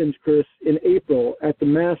happens, Chris, in April at the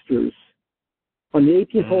Masters on the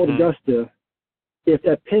 18th hole at Augusta if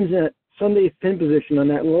that pin's in that Sunday's pin position on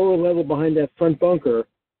that lower level behind that front bunker,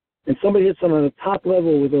 and somebody hits one on the top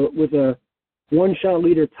level with a one-shot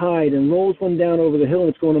leader tied and rolls one down over the hill and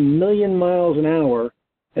it's going 1,000,000 miles an hour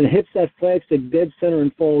and it hits that flagstick dead center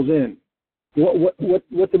and falls in? What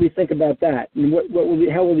do we think about that? And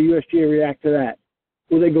how will the USGA react to that?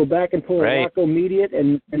 Will they go back and pull a Rocco immediate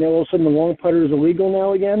and then all of a sudden the long putter is illegal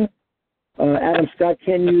now again? Adam Scott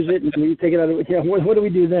can't use it, and we take it out of what do we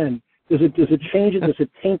do then? Does it change it? Does it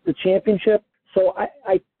taint the championship? So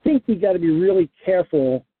I think we got to be really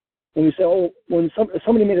careful when we say, when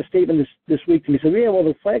somebody made a statement this week to me, said, well,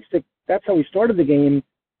 the flagstick, that's how we started the game,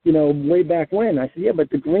 way back when. I said, yeah, but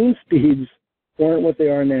the green speeds aren't what they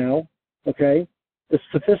are now, okay? The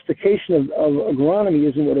sophistication of agronomy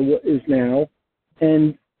isn't what it is now.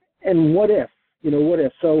 And what if? What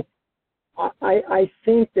if? So I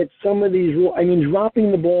think that some of these rules,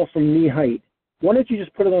 dropping the ball from knee height, why don't you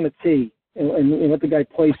just put it on a tee and let the guy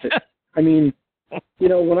place it?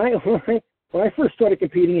 When I first started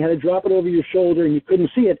competing, you had to drop it over your shoulder and you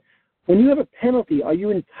couldn't see it. When you have a penalty, are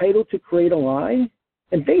you entitled to create a lie?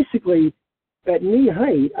 And basically, at knee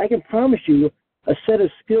height, I can promise you a set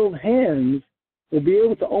of skilled hands will be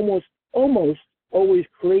able to almost always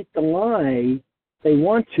create the lie they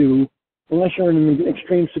want to, unless you're in an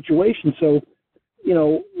extreme situation. So,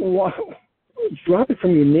 drop it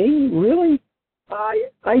from your knee? Really?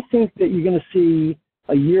 I think that you're going to see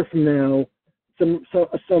a year from now some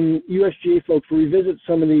USGA folks revisit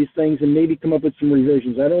some of these things and maybe come up with some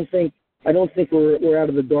revisions. I don't think we're out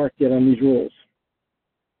of the dark yet on these rules.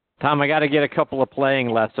 Tom, I got to get a couple of playing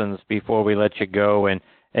lessons before we let you go. And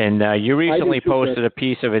you recently posted a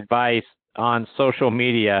piece of advice on social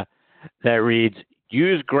media that reads,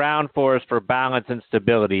 use ground force for balance and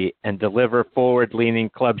stability and deliver forward-leaning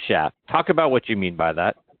club shaft. Talk about what you mean by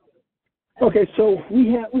that. Okay, so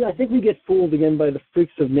I think we get fooled again by the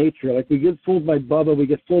freaks of nature. Like we get fooled by Bubba, we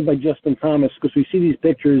get fooled by Justin Thomas because we see these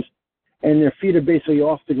pictures and their feet are basically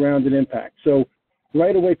off the ground at impact. So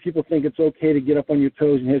right away people think it's okay to get up on your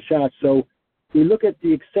toes and hit shots. So we look at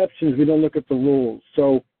the exceptions, we don't look at the rules.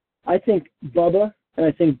 So I think Bubba and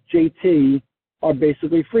I think JT are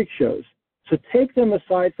basically freak shows. So take them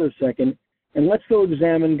aside for a second and let's go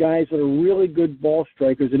examine guys that are really good ball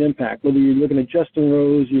strikers at impact. Whether you're looking at Justin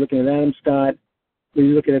Rose, you're looking at Adam Scott, whether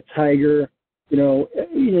you're looking at Tiger, we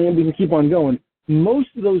can keep on going. Most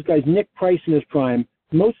of those guys, Nick Price in his prime,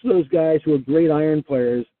 most of those guys who are great iron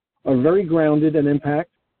players are very grounded at impact,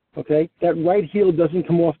 okay? That right heel doesn't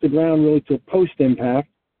come off the ground really till post-impact,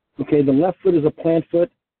 okay? The left foot is a plant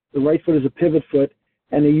foot, the right foot is a pivot foot,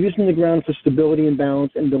 and they're using the ground for stability and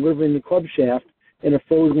balance and delivering the club shaft in a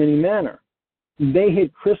forward-leaning manner. They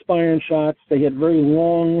hit crisp iron shots. They hit very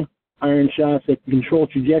long iron shots. They can control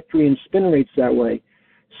trajectory and spin rates that way.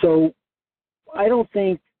 So I don't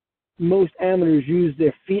think most amateurs use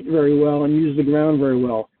their feet very well and use the ground very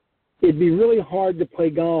well. It'd be really hard to play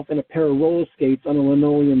golf in a pair of roller skates on a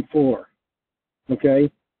linoleum floor, okay?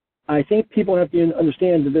 I think people have to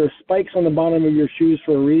understand that there are spikes on the bottom of your shoes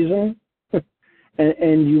for a reason,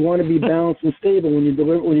 and you want to be balanced and stable when you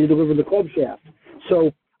deliver the club shaft.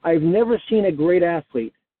 So I've never seen a great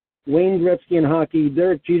athlete, Wayne Gretzky in hockey,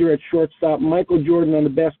 Derek Jeter at shortstop, Michael Jordan on the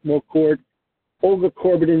basketball court, Olga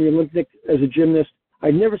Korbut in the Olympics as a gymnast.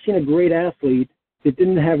 I've never seen a great athlete that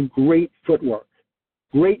didn't have great footwork.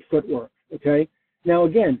 Great footwork, okay? Now,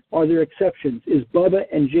 again, are there exceptions? Is Bubba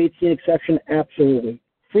and JT an exception? Absolutely.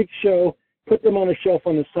 Freak show, put them on a shelf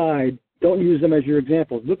on the side. Don't use them as your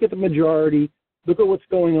examples. Look at the majority. Look at what's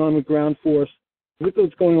going on with ground force. Look at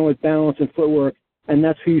what's going on with balance and footwork. And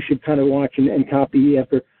that's who you should kind of watch and copy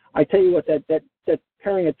after. I tell you what, that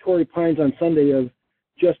pairing at Torrey Pines on Sunday of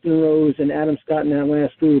Justin Rose and Adam Scott in that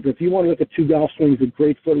last group, if you want to look at two golf swings with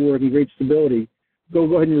great footwork and great stability, go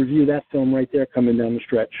ahead and review that film right there coming down the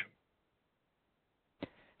stretch.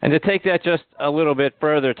 And to take that just a little bit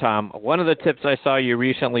further, Tom, one of the tips I saw you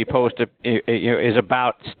recently posted is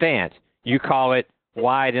about stance. You call it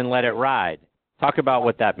wide and let it ride. Talk about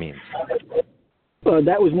what that means.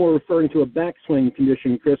 That was more referring to a backswing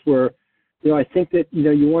condition, Chris, where I think that,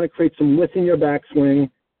 you want to create some width in your backswing.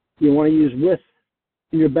 You want to use width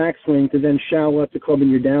in your backswing to then shallow out the club in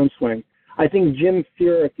your downswing. I think Jim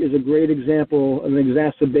Furyk is a great example of an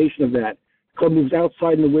exacerbation of that. The club moves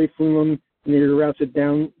outside and away from him, and then he routes it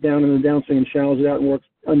down in the downswing and shallows it out and works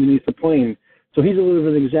underneath the plane. So he's a little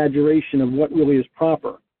bit of an exaggeration of what really is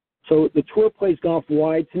proper. So the tour plays golf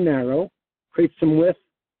wide to narrow, creates some width,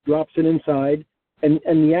 drops it inside, and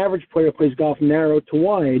the average player plays golf narrow to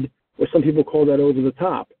wide, or some people call that over the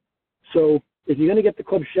top. So if you're going to get the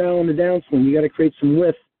club shallow in the downswing, you got to create some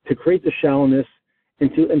width to create the shallowness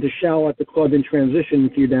and to shallow out the club in transition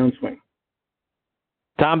into your downswing.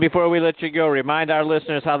 Tom, before we let you go, remind our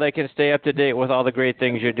listeners how they can stay up to date with all the great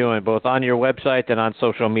things you're doing, both on your website and on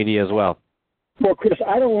social media as well. Well, Chris,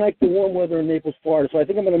 I don't like the warm weather in Naples, Florida, so I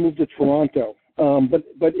think I'm going to move to Toronto.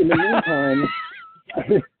 But in the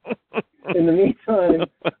meantime,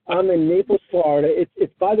 I'm in Naples, Florida.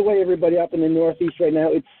 It's by the way, everybody up in the Northeast right now,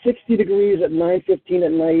 it's 60 degrees at 9:15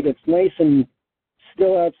 at night. It's nice and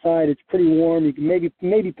still outside. It's pretty warm. You can maybe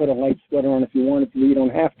put a light sweater on if you wanted to. You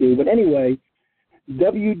don't have to. But anyway,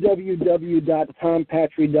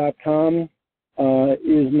 www.tompatri.com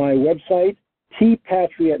is my website.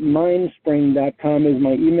 tpatri@mindspring.com is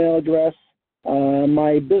my email address.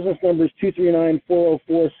 My business number is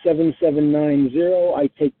 239-404-7790. I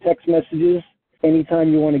take text messages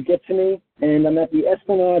anytime you want to get to me. And I'm at the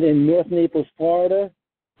Esplanade in North Naples, Florida.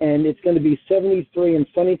 And it's going to be 73 and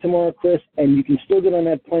sunny tomorrow, Chris. And you can still get on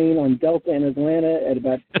that plane on Delta in Atlanta at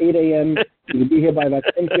about 8 a.m. You can be here by about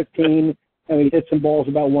 10:15. And we hit some balls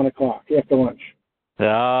about 1 o'clock after lunch.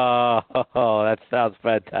 Oh, that sounds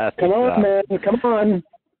fantastic. Come on, man.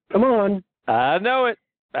 Come on. I know it.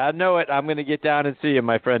 I'm going to get down and see you,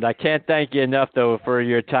 my friend. I can't thank you enough, though, for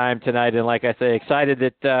your time tonight. And like I say, excited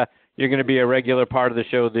that you're going to be a regular part of the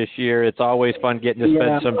show this year. It's always fun getting to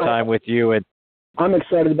spend some time with you. And I'm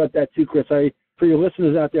excited about that, too, Chris. For your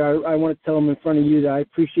listeners out there, I want to tell them in front of you that I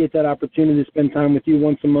appreciate that opportunity to spend time with you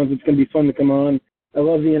once a month. It's going to be fun to come on. I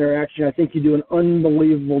love the interaction. I think you do an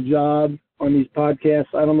unbelievable job on these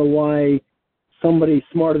podcasts. I don't know why somebody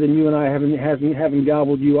smarter than you and I haven't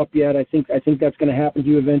gobbled you up yet. I think that's going to happen to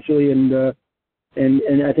you eventually, and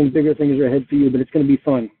I think bigger things are ahead for you. But it's going to be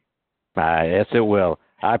fun. Yes, it will.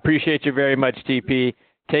 I appreciate you very much, TP.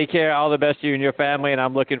 Take care. All the best to you and your family, and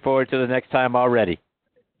I'm looking forward to the next time already.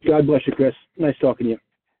 God bless you, Chris. Nice talking to you.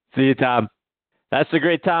 See you, Tom. That's the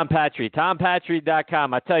great Tom Patri.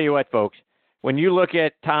 TomPatri.com. I tell you what, folks. When you look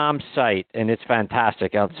at Tom's site, and it's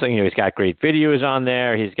fantastic. He's got great videos on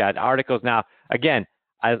there. He's got articles. Now, again,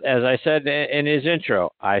 as I said in his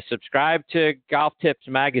intro, I subscribe to Golf Tips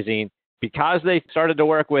magazine because they started to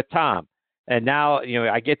work with Tom. And now,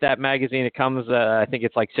 I get that magazine. It comes, I think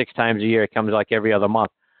it's like 6 times a year. It comes like every other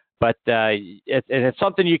month. But it's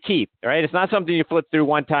something you keep, right? It's not something you flip through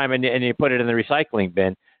one time and you put it in the recycling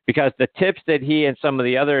bin, because the tips that he and some of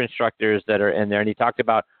the other instructors that are in there, and he talked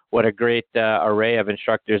about what a great array of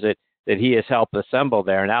instructors that he has helped assemble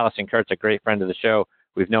there. And Allison Kurt's a great friend of the show.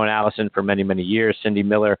 We've known Allison for many, many years. Cindy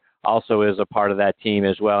Miller also is a part of that team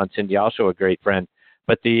as well, and Cindy also a great friend.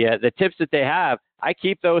 But the tips that they have, I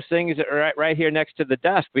keep those things right here next to the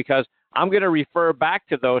desk, because I'm going to refer back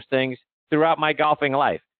to those things throughout my golfing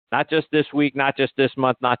life. Not just this week, not just this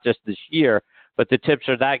month, not just this year, but the tips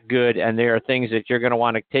are that good, and they are things that you're going to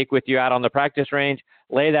want to take with you out on the practice range.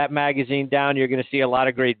 Lay that magazine down. You're going to see a lot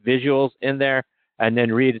of great visuals in there, and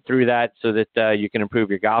then read through that so that you can improve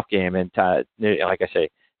your golf game. And like I say,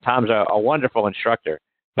 Tom's a wonderful instructor,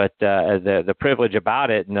 but the privilege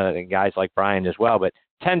about it, and guys like Brian as well, but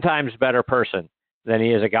 10 times better person than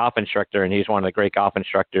he is a golf instructor, and he's one of the great golf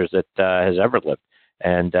instructors that has ever lived.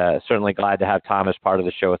 And certainly glad to have Tom as part of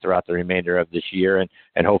the show throughout the remainder of this year,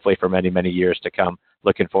 and hopefully for many, many years to come.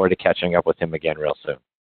 Looking forward to catching up with him again real soon.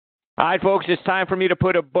 All right, folks, it's time for me to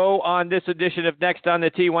put a bow on this edition of Next on the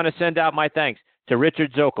Tee. I want to send out my thanks to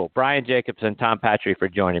Richard Zokol, Brian Jacobs, and Tom Patri for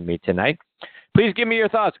joining me tonight. Please give me your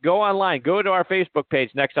thoughts. Go online. Go to our Facebook page,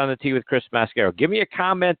 Next on the Tee with Chris Mascaro. Give me a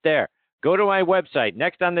comment there. Go to my website,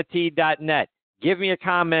 nextonthetee.net. Give me a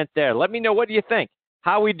comment there. Let me know, what do you think?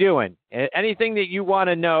 How we doing? Anything that you want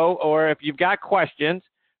to know, or if you've got questions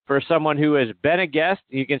for someone who has been a guest,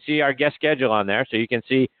 you can see our guest schedule on there, so you can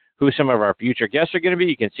see who some of our future guests are going to be.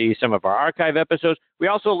 You can see some of our archive episodes. We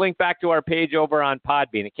also link back to our page over on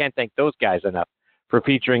Podbean. I can't thank those guys enough for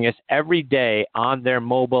featuring us every day on their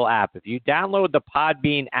mobile app. If you download the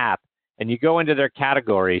Podbean app and you go into their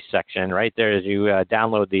categories section, right there as you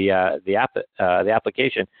download the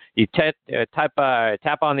application, you tap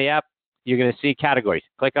on the app. You're going to see categories.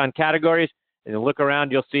 Click on categories, and look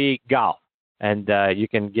around. You'll see golf. And you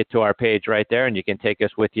can get to our page right there, and you can take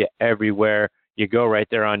us with you everywhere you go right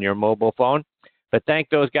there on your mobile phone. But thank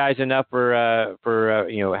those guys enough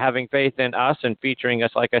for having faith in us and featuring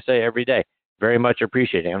us, like I say, every day. Very much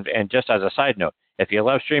appreciated. And just as a side note, if you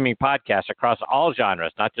love streaming podcasts across all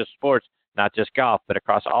genres, not just sports, not just golf, but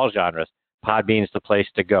across all genres, Podbean's the place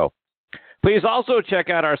to go. Please also check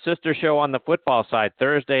out our sister show on the football side,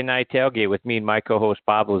 Thursday Night Tailgate, with me and my co-host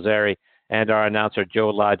Bob Lazari and our announcer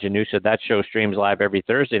Joe LaGenusa. That show streams live every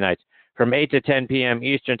Thursday nights from 8 to 10 p.m.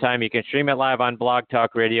 Eastern Time. You can stream it live on Blog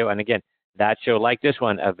Talk Radio. And again, that show, like this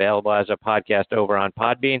one, available as a podcast over on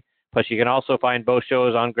Podbean. Plus, you can also find both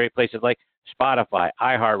shows on great places like Spotify,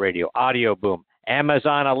 iHeartRadio, Audio Boom,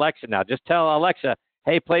 Amazon Alexa. Now, just tell Alexa,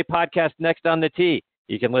 hey, play podcast Next on the Tee.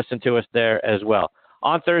 You can listen to us there as well.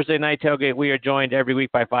 On Thursday Night Tailgate, we are joined every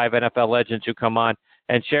week by 5 NFL legends who come on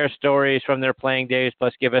and share stories from their playing days,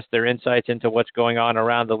 plus give us their insights into what's going on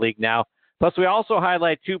around the league now. Plus, we also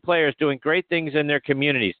highlight 2 players doing great things in their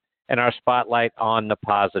communities in our Spotlight on the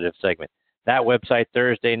Positive segment. That website,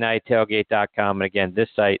 ThursdayNightTailgate.com. And again, this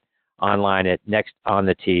site online at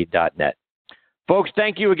nextonthetee.net. Folks,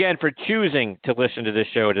 thank you again for choosing to listen to this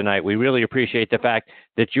show tonight. We really appreciate the fact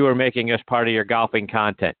that you are making us part of your golfing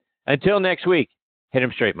content. Until next week, hit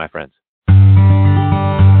 'em straight, my friends.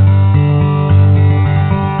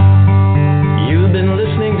 You've been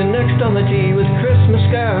listening to Next on the Tee with Chris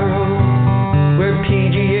Mascaro, where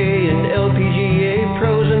PGA and LPGA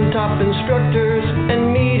pros and top instructors